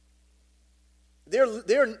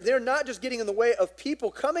 They're not just getting in the way of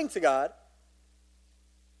people coming to God.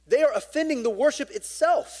 They are offending the worship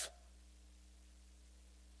itself.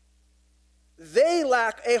 They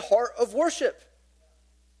lack a heart of worship.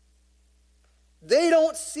 They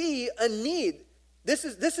don't see a need. This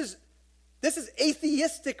is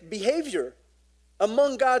atheistic behavior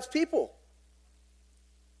among God's people.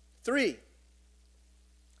 3,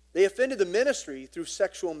 they offended the ministry through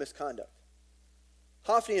sexual misconduct.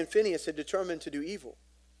 Hophni and Phinehas had determined to do evil.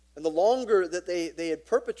 And the longer that they had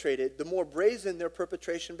perpetrated, the more brazen their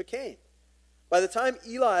perpetration became. By the time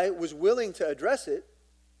Eli was willing to address it,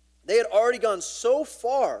 they had already gone so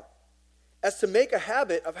far as to make a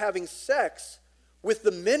habit of having sex with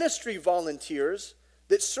the ministry volunteers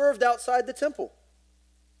that served outside the temple.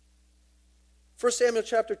 1 Samuel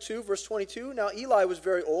chapter 2, verse 22, now Eli was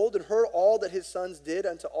very old and heard all that his sons did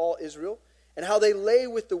unto all Israel, and how they lay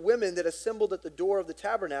with the women that assembled at the door of the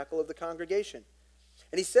tabernacle of the congregation.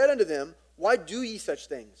 And he said unto them, why do ye such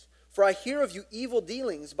things? For I hear of you evil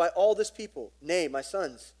dealings by all this people. Nay, my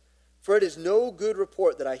sons, for it is no good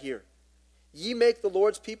report that I hear. Ye make the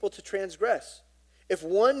Lord's people to transgress. If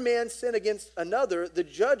one man sin against another, the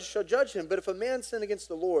judge shall judge him. But if a man sin against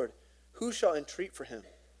the Lord, who shall entreat for him?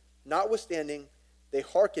 Notwithstanding, they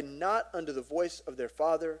hearken not unto the voice of their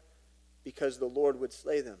father, because the Lord would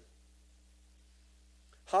slay them.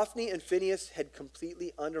 Hophni and Phinehas had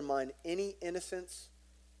completely undermined any innocence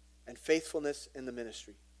and faithfulness in the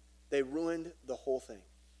ministry. They ruined the whole thing.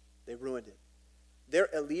 They ruined it. Their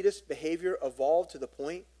elitist behavior evolved to the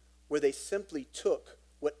point where they simply took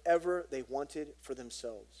whatever they wanted for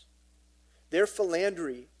themselves. Their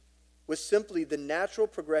philandry was simply the natural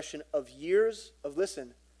progression of years of,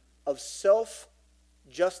 of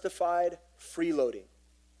self-justified freeloading.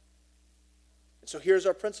 And so here's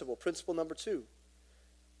our principle. Principle number 2.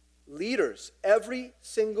 Leaders, every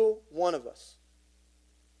single one of us,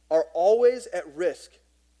 are always at risk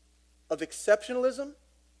of exceptionalism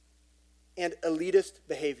and elitist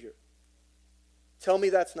behavior. Tell me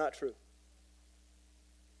that's not true.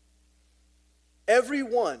 Every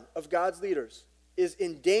one of God's leaders is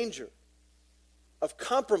in danger of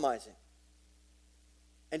compromising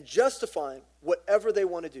and justifying whatever they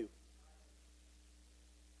want to do.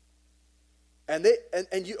 And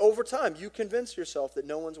you, over time, you convince yourself that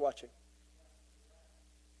no one's watching.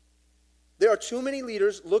 There are too many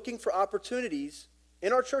leaders looking for opportunities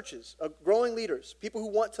in our churches, growing leaders, people who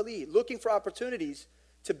want to lead, looking for opportunities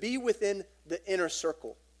to be within the inner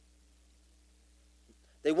circle.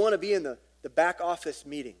 They want to be in the back office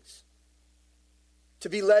meetings, to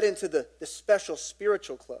be led into the special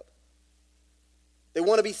spiritual club. They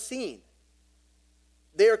want to be seen.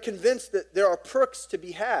 They are convinced that there are perks to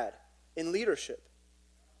be had in leadership.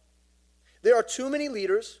 There are too many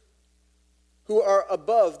leaders who are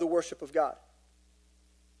above the worship of God.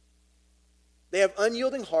 They have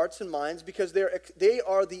unyielding hearts and minds because they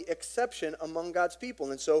are the exception among God's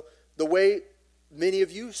people. And so the way many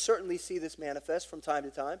of you certainly see this manifest from time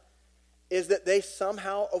to time, is that they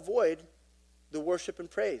somehow avoid the worship and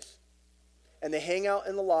praise. And they hang out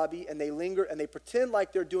in the lobby and they linger and they pretend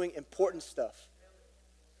like they're doing important stuff.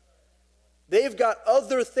 They've got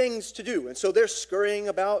other things to do. And so they're scurrying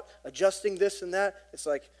about, adjusting this and that. It's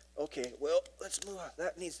like, okay, well, let's move.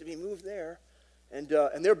 That needs to be moved there. And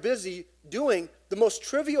they're busy doing the most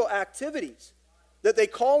trivial activities that they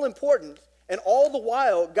call important. And all the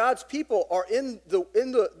while, God's people are in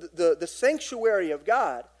the sanctuary of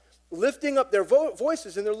God, lifting up their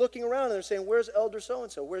voices, and they're looking around and they're saying, where's elder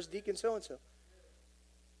so-and-so? Where's deacon so-and-so?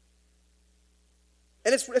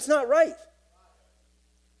 And it's not right.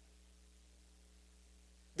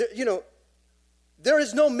 There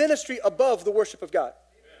is no ministry above the worship of God.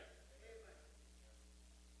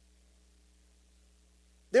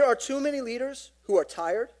 There are too many leaders who are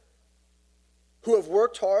tired, who have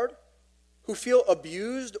worked hard, who feel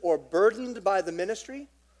abused or burdened by the ministry,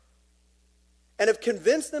 and have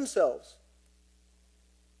convinced themselves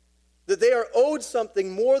that they are owed something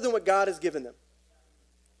more than what God has given them.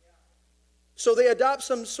 So they adopt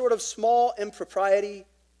some sort of small impropriety,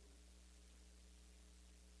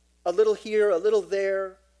 a little here, a little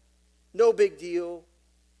there, no big deal,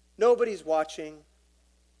 nobody's watching.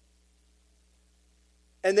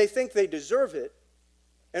 And they think they deserve it.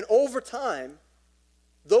 And over time,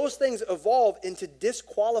 those things evolve into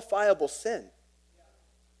disqualifiable sin.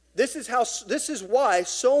 This is why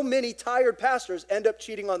so many tired pastors end up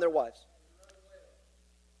cheating on their wives.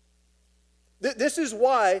 This is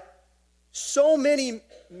why so many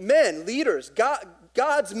men, leaders,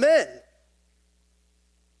 God's men,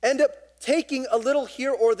 end up taking a little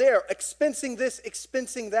here or there, expensing this,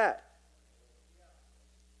 expensing that.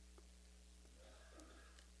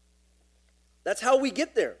 That's how we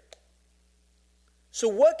get there. So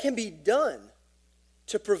what can be done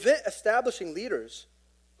to prevent establishing leaders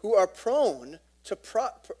who are prone to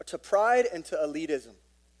pride and to elitism?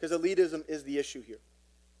 Because elitism is the issue here.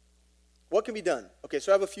 What can be done? Okay,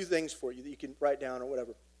 so I have a few things for you that you can write down or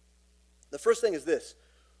whatever. The first thing is this.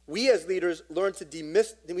 We as leaders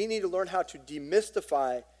we need to learn how to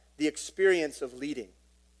demystify the experience of leading.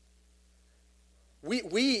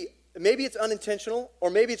 Maybe it's unintentional, or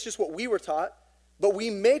maybe it's just what we were taught, but we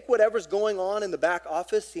make whatever's going on in the back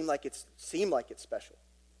office seem like it's special.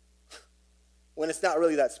 When it's not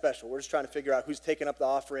really that special. We're just trying to figure out who's taking up the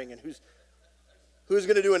offering and who's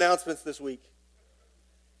going to do announcements this week.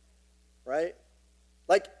 Right?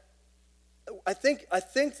 Like, I think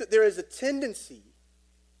that there is a tendency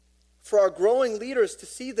for our growing leaders to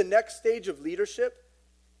see the next stage of leadership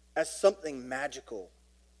as something magical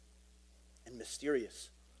and mysterious.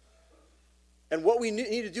 And what we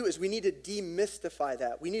need to do is we need to demystify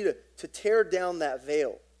that. We need to tear down that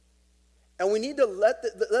veil. And we need to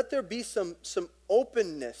let there be some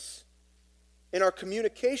openness in our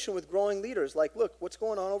communication with growing leaders. Like, look, what's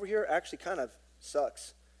going on over here actually kind of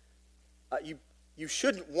sucks. You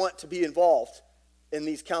shouldn't want to be involved in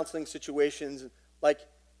these counseling situations. Like,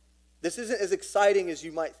 this isn't as exciting as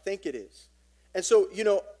you might think it is. And so,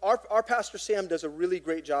 our Pastor Sam does a really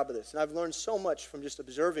great job of this. And I've learned so much from just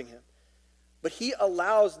observing him. But he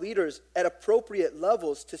allows leaders at appropriate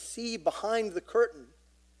levels to see behind the curtain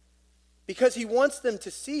because he wants them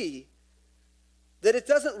to see that it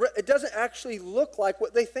doesn't actually look like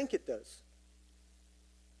what they think it does.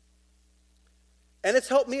 And it's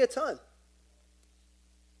helped me a ton.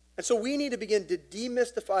 And so we need to begin to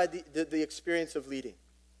demystify the experience of leading.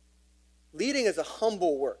 Leading is a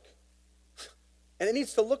humble work. And it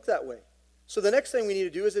needs to look that way. So the next thing we need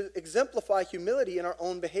to do is exemplify humility in our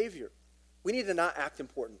own behavior. We need to not act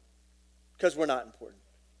important because we're not important.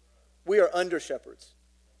 We are under shepherds.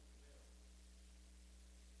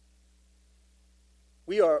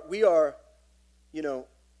 We are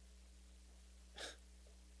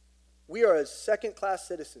as second-class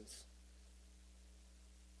citizens.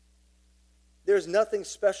 There's nothing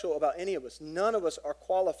special about any of us. None of us are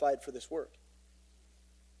qualified for this work.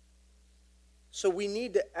 So we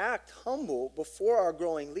need to act humble before our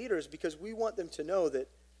growing leaders because we want them to know that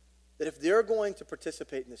if they're going to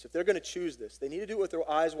participate in this, if they're going to choose this, they need to do it with their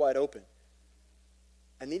eyes wide open.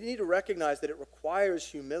 And they need to recognize that it requires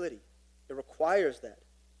humility. It requires that.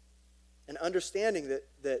 And understanding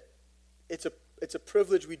that it's a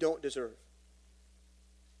privilege we don't deserve.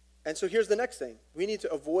 And so here's the next thing. We need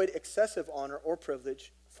to avoid excessive honor or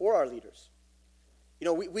privilege for our leaders.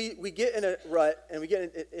 We get in a rut, and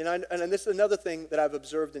and this is another thing that I've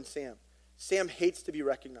observed in Sam. Sam hates to be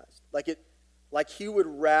recognized. Like he would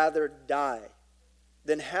rather die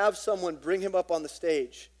than have someone bring him up on the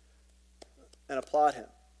stage and applaud him.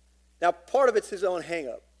 Now, part of it's his own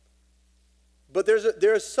hang-up. But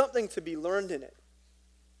there is something to be learned in it.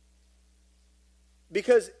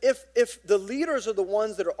 Because if the leaders are the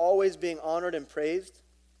ones that are always being honored and praised,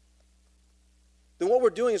 then what we're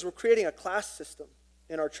doing is we're creating a class system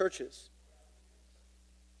in our churches.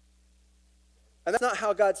 And that's not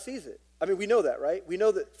how God sees it. I mean, we know that, right? We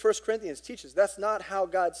know that 1 Corinthians teaches that's not how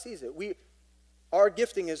God sees it. Our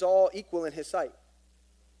gifting is all equal in his sight.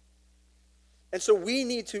 And so we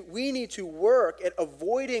need to work at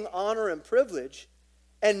avoiding honor and privilege,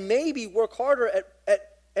 and maybe work harder at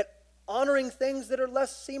honoring things that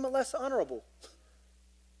seem less honorable.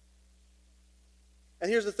 And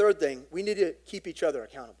here's the third thing. We need to keep each other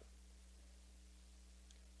accountable.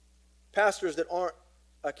 Pastors that aren't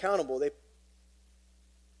accountable,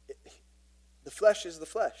 the flesh is the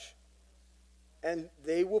flesh. And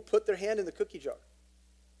they will put their hand in the cookie jar.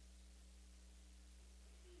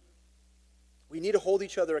 We need to hold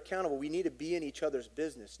each other accountable. We need to be in each other's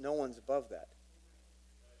business. No one's above that.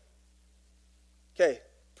 Okay,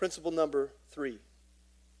 principle number 3.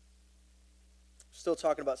 Still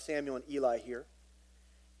talking about Samuel and Eli here.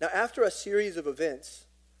 Now, after a series of events,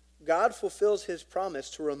 God fulfills his promise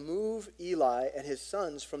to remove Eli and his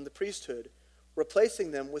sons from the priesthood,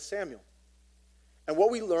 replacing them with Samuel. And what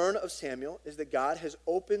we learn of Samuel is that God has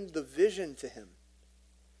opened the vision to him.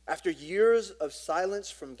 After years of silence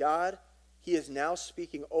from God, he is now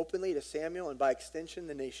speaking openly to Samuel and by extension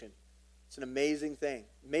the nation. It's an amazing thing,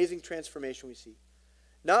 amazing transformation we see.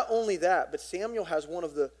 Not only that, but Samuel has one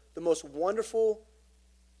of the most wonderful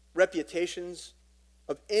reputations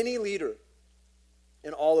of any leader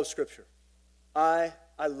in all of Scripture. I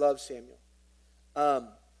love Samuel.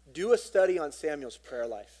 Do a study on Samuel's prayer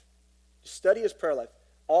life. Study his prayer life.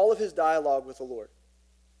 All of his dialogue with the Lord.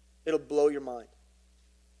 It'll blow your mind.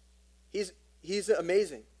 He's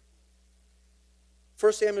amazing.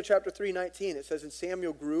 1 Samuel chapter 3:19, it says, "And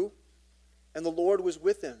Samuel grew, and the Lord was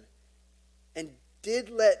with him, and did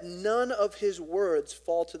let none of his words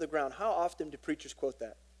fall to the ground." How often do preachers quote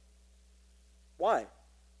that? Why?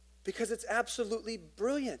 Because it's absolutely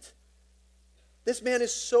brilliant. This man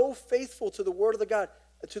is so faithful to the word of God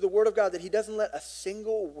that he doesn't let a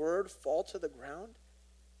single word fall to the ground.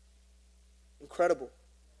 Incredible.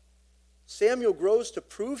 Samuel grows to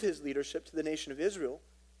prove his leadership to the nation of Israel.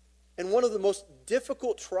 And one of the most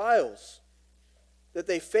difficult trials that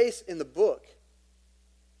they face in the book,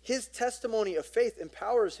 his testimony of faith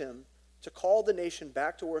empowers him to call the nation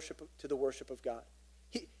back to the worship of God.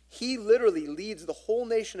 He literally leads the whole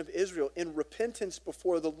nation of Israel in repentance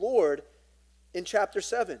before the Lord in chapter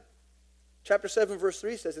 7. Chapter 7 verse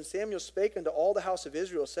 3 says, "And Samuel spake unto all the house of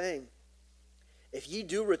Israel, saying, If ye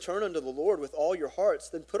do return unto the Lord with all your hearts,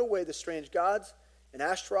 then put away the strange gods and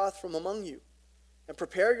Ashtaroth from among you, and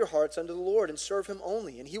prepare your hearts unto the Lord, and serve him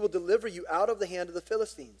only, and he will deliver you out of the hand of the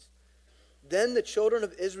Philistines. Then the children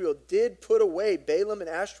of Israel did put away Balaam and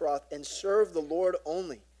Ashtaroth, and serve the Lord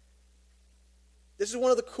only." This is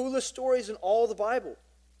one of the coolest stories in all the Bible.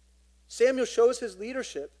 Samuel shows his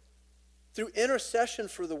leadership through intercession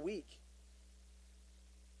for the weak.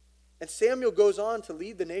 And Samuel goes on to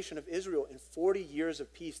lead the nation of Israel in 40 years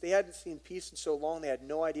of peace. They hadn't seen peace in so long, they had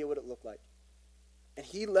no idea what it looked like. And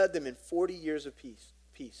he led them in 40 years of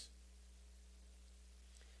peace.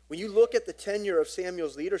 When you look at the tenure of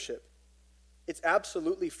Samuel's leadership, it's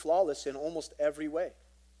absolutely flawless in almost every way.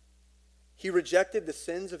 He rejected the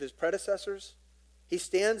sins of his predecessors. He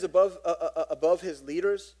stands above his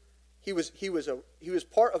leaders. He was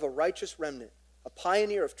part of a righteous remnant, a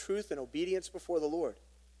pioneer of truth and obedience before the Lord.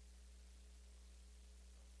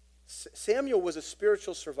 Samuel was a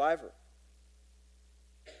spiritual survivor.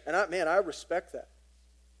 And I respect that.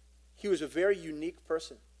 He was a very unique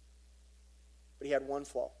person. But he had one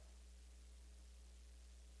flaw.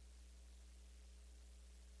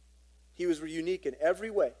 He was unique in every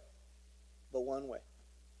way, but one way.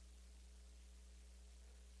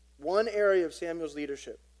 One area of Samuel's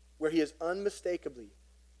leadership where he is unmistakably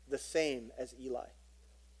the same as Eli.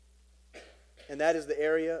 And that is the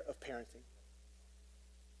area of parenting.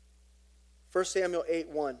 1 Samuel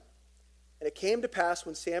 8:1. "And it came to pass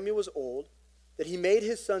when Samuel was old that he made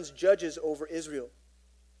his sons judges over Israel."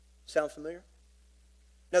 Sound familiar?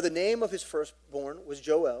 "Now the name of his firstborn was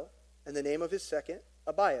Joel, and the name of his second,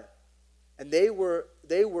 Abiah. And they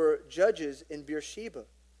were judges in Beersheba.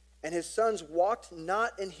 And his sons walked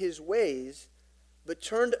not in his ways, but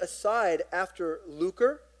turned aside after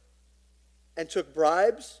lucre, and took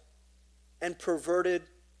bribes, and perverted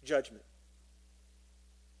judgment."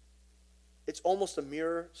 It's almost a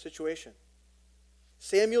mirror situation.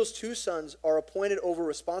 Samuel's 2 sons are appointed over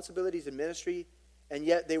responsibilities in ministry, and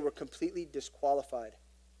yet they were completely disqualified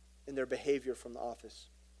in their behavior from the office.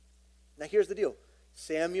 Now here's the deal.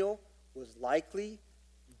 Samuel was likely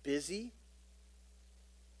busy,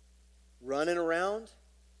 running around,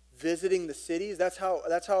 visiting the cities. That's how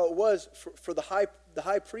it was for the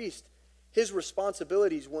high priest. His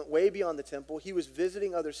responsibilities went way beyond the temple. He was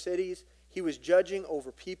visiting other cities. He was judging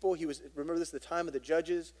over people. Remember this is the time of the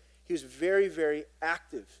judges. He was very, very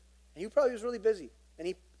active. And he probably was really busy.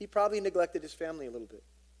 And he probably neglected his family a little bit.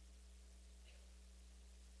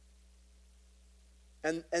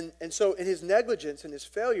 And so in his negligence and his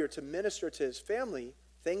failure to minister to his family,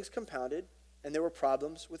 things compounded and there were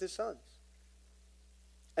problems with his sons.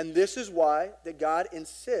 And this is why that God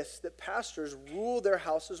insists that pastors rule their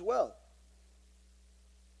house as well.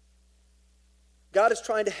 God is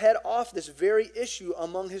trying to head off this very issue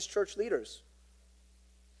among his church leaders.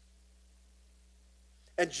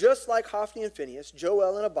 And just like Hophni and Phinehas,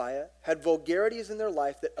 Joel and Abiah had vulgarities in their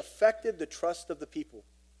life that affected the trust of the people.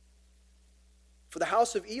 For the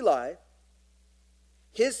house of Eli,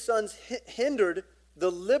 his sons hindered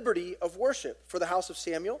the liberty of worship. For the house of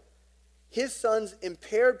Samuel, his sons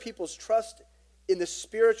impaired people's trust in the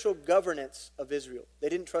spiritual governance of Israel. They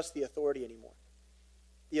didn't trust the authority anymore.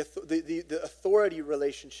 The authority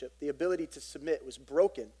relationship, the ability to submit was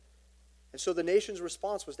broken. And so the nation's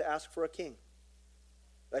response was to ask for a king.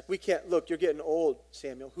 Like, we can't, look, you're getting old,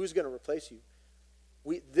 Samuel. Who's going to replace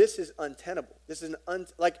you? This is untenable. This is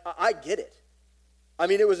I get it. I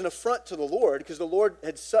mean, it was an affront to the Lord because the Lord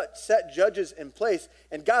had set judges in place,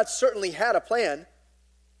 and God certainly had a plan.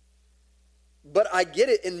 But I get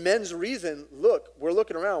it in men's reason. Look, we're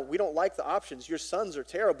looking around. We don't like the options. Your sons are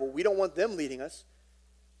terrible. We don't want them leading us.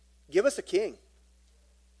 Give us a king.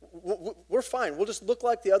 We're fine. We'll just look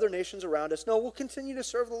like the other nations around us. No, we'll continue to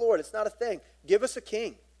serve the Lord. It's not a thing. Give us a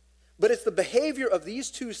king. But it's the behavior of these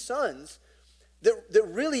two sons that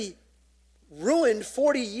really ruined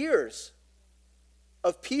 40 years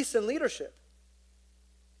of peace and leadership.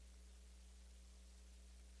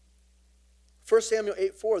 1 Samuel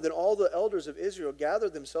 8:4, then all the elders of Israel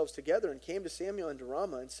gathered themselves together and came to Samuel unto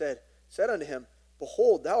Ramah and said unto him,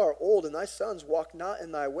 Behold, thou art old, and thy sons walk not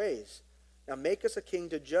in thy ways. Now make us a king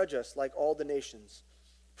to judge us like all the nations.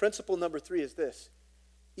 Principle number 3 is this.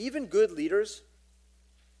 Even good leaders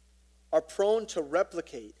are prone to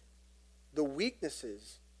replicate the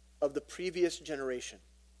weaknesses of the previous generation.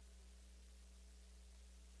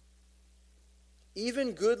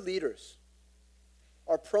 Even good leaders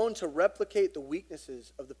are prone to replicate the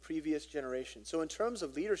weaknesses of the previous generation. So in terms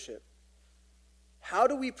of leadership, how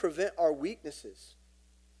do we prevent our weaknesses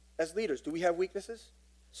as leaders? Do we have weaknesses?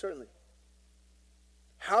 Certainly.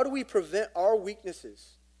 How do we prevent our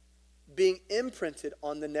weaknesses being imprinted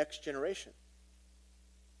on the next generation?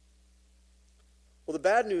 Well, the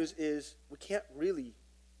bad news is we can't really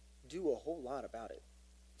do a whole lot about it.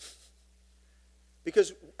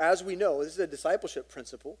 Because as we know, this is a discipleship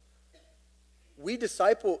principle. We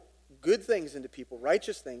disciple good things into people,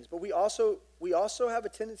 righteous things, but we also have a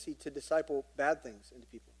tendency to disciple bad things into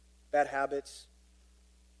people. Bad habits,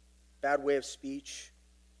 bad way of speech,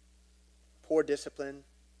 poor discipline.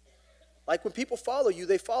 Like when people follow you,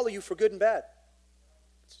 they follow you for good and bad.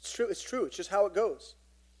 It's true. It's just how it goes.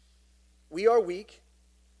 We are weak,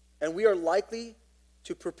 and we are likely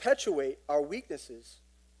to perpetuate our weaknesses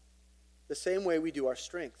the same way we do our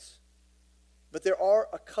strengths. But there are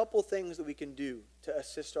a couple things that we can do to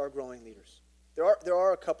assist our growing leaders. There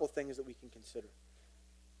are a couple things that we can consider.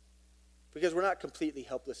 Because we're not completely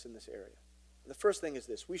helpless in this area. And the first thing is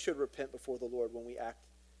this. We should repent before the Lord when we act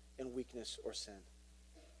in weakness or sin.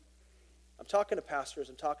 I'm talking to pastors.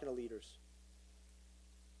 I'm talking to leaders.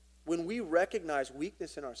 When we recognize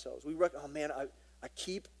weakness in ourselves, oh man,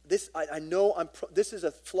 I know this is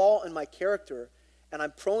a flaw in my character, and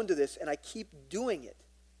I'm prone to this, and I keep doing it.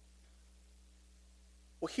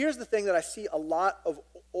 Well, here's the thing that I see a lot of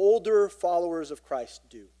older followers of Christ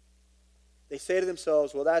do. They say to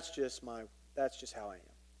themselves, well, that's just how I am.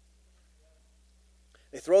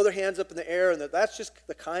 They throw their hands up in the air, and that's just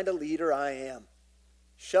the kind of leader I am.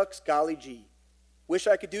 Shucks, golly gee. Wish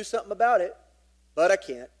I could do something about it, but I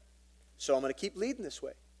can't. So I'm going to keep leading this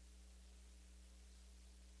way.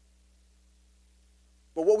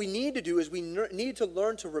 But what we need to do is we need to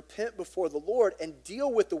learn to repent before the Lord and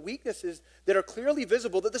deal with the weaknesses that are clearly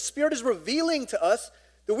visible, that the Spirit is revealing to us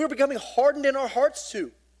that we're becoming hardened in our hearts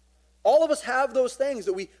to. All of us have those things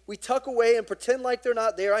that we tuck away and pretend like they're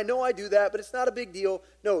not there. I know I do that, but it's not a big deal.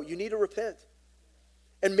 No, you need to repent.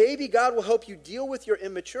 And maybe God will help you deal with your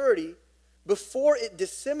immaturity before it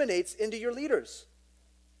disseminates into your leaders.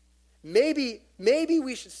 Maybe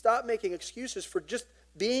we should stop making excuses for just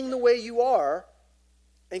being the way you are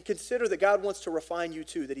and consider that God wants to refine you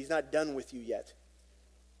too, that he's not done with you yet.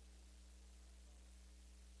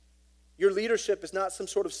 Your leadership is not some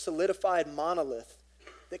sort of solidified monolith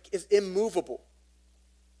that is immovable.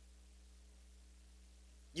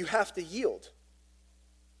 You have to yield.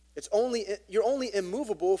 You're only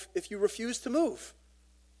immovable if you refuse to move.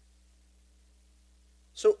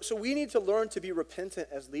 So we need to learn to be repentant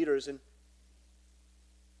as leaders, and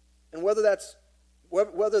whether that's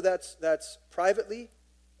privately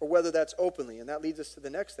or whether that's openly. And that leads us to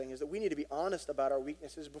the next thing, is that we need to be honest about our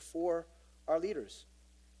weaknesses before our leaders.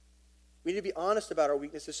 We need to be honest about our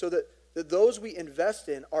weaknesses so that those we invest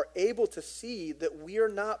in are able to see that we are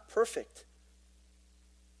not perfect.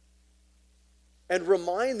 And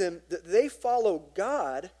remind them that they follow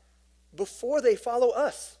God before they follow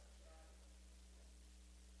us.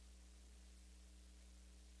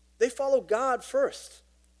 They follow God first.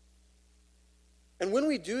 And when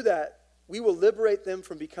we do that, we will liberate them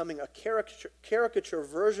from becoming a caricature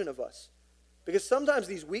version of us. Because sometimes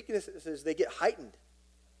these weaknesses, they get heightened.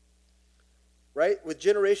 Right? With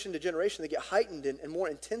generation to generation, they get heightened and more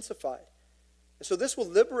intensified. And so this will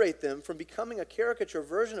liberate them from becoming a caricature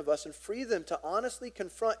version of us and free them to honestly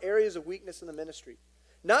confront areas of weakness in the ministry.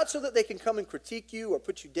 Not so that they can come and critique you or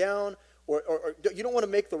put you down, or you don't want to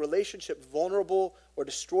make the relationship vulnerable or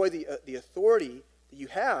destroy the authority that you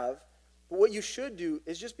have. But what you should do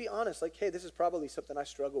is just be honest. Like, hey, this is probably something I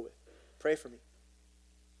struggle with. Pray for me.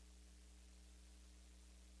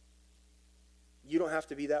 You don't have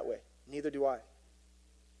to be that way. Neither do I.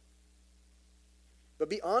 But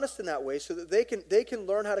be honest in that way so that they can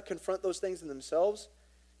learn how to confront those things in themselves.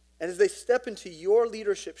 And as they step into your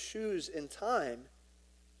leadership shoes in time,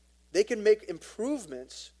 they can make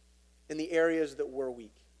improvements in the areas that we're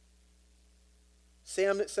weak.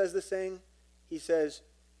 Sam says this thing. He says,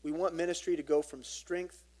 we want ministry to go from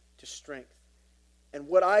strength to strength. And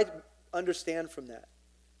what I understand from that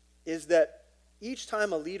is that each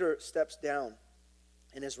time a leader steps down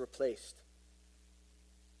and is replaced,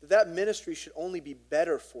 that ministry should only be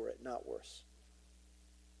better for it, not worse.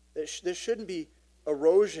 There shouldn't be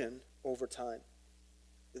erosion over time.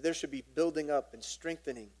 There should be building up and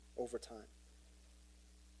strengthening over time.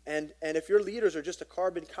 And if your leaders are just a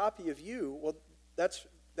carbon copy of you, well, that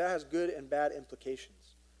has good and bad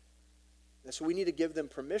implications. And so we need to give them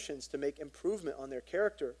permissions to make improvement on their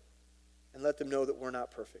character and let them know that we're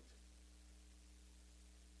not perfect.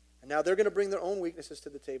 And now they're going to bring their own weaknesses to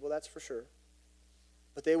the table, that's for sure.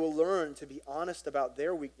 But they will learn to be honest about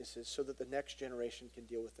their weaknesses so that the next generation can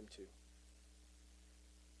deal with them too.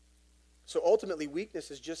 So ultimately,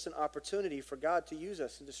 weakness is just an opportunity for God to use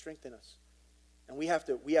us and to strengthen us. And we have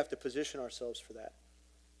to position ourselves for that.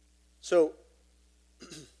 So,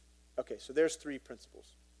 okay, so there's 3 principles.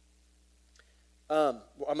 I'm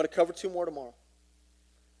going to cover 2 more tomorrow.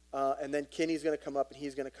 And then Kenny's going to come up and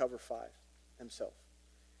he's going to cover 5 himself.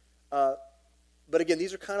 But again,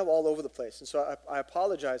 these are kind of all over the place. And so I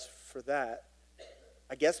apologize for that.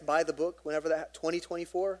 I guess buy the book whenever that,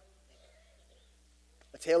 2024?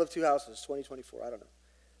 A Tale of Two Houses, 2024, I don't know.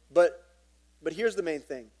 But here's the main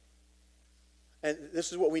thing. And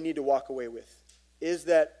this is what we need to walk away with. Is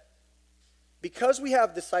that because we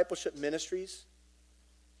have discipleship ministries,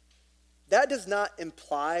 that does not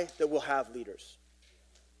imply that we'll have leaders.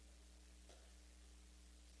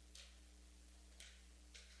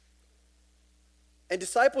 And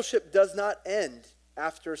discipleship does not end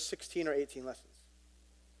after 16 or 18 lessons.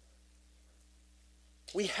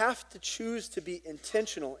 We have to choose to be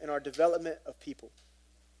intentional in our development of people.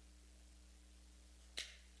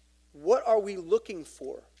 What are we looking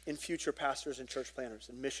for in future pastors and church planners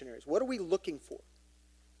and missionaries? What are we looking for?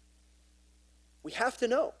 We have to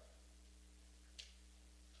know.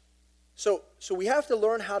 So we have to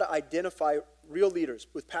learn how to identify real leaders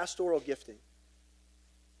with pastoral gifting.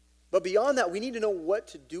 But beyond that, we need to know what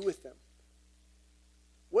to do with them.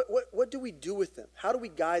 What do we do with them? How do we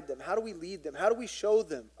guide them? How do we lead them? How do we show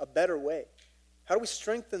them a better way? How do we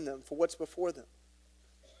strengthen them for what's before them?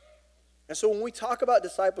 And so when we talk about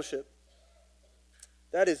discipleship,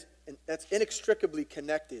 that's inextricably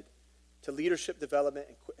connected to leadership development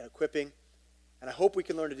and equipping. And I hope we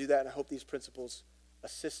can learn to do that, and I hope these principles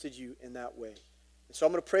assisted you in that way. And so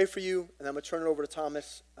I'm going to pray for you, and I'm going to turn it over to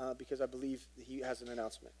Thomas because I believe that he has an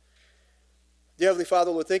announcement. Dear Heavenly Father,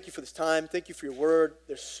 Lord, thank you for this time. Thank you for your word.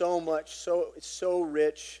 There's so much, it's so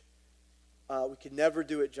rich. We could never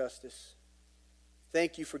do it justice.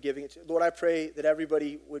 Thank you for giving it to Lord, I pray that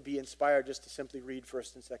everybody would be inspired just to simply read 1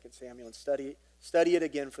 and 2 Samuel and study it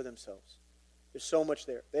again for themselves. There's so much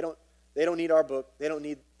there. They don't need our book. They don't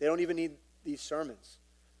even need these sermons.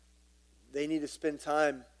 They need to spend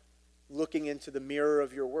time looking into the mirror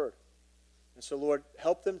of your word. And so, Lord,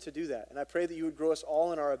 help them to do that. And I pray that you would grow us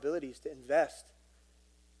all in our abilities to invest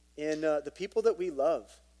in the people that we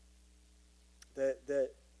love,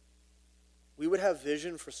 that we would have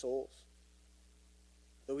vision for souls,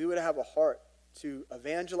 that we would have a heart to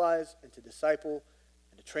evangelize and to disciple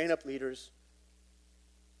and to train up leaders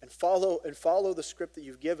and follow the script that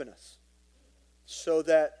you've given us so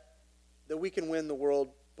that we can win the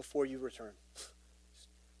world before you return.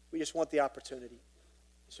 We just want the opportunity.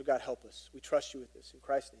 So God, help us. We trust you with this. In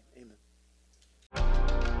Christ's name, amen.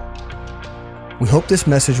 We hope this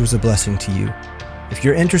message was a blessing to you. If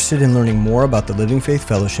you're interested in learning more about the Living Faith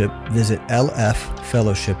Fellowship, visit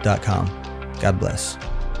lffellowship.com. God bless.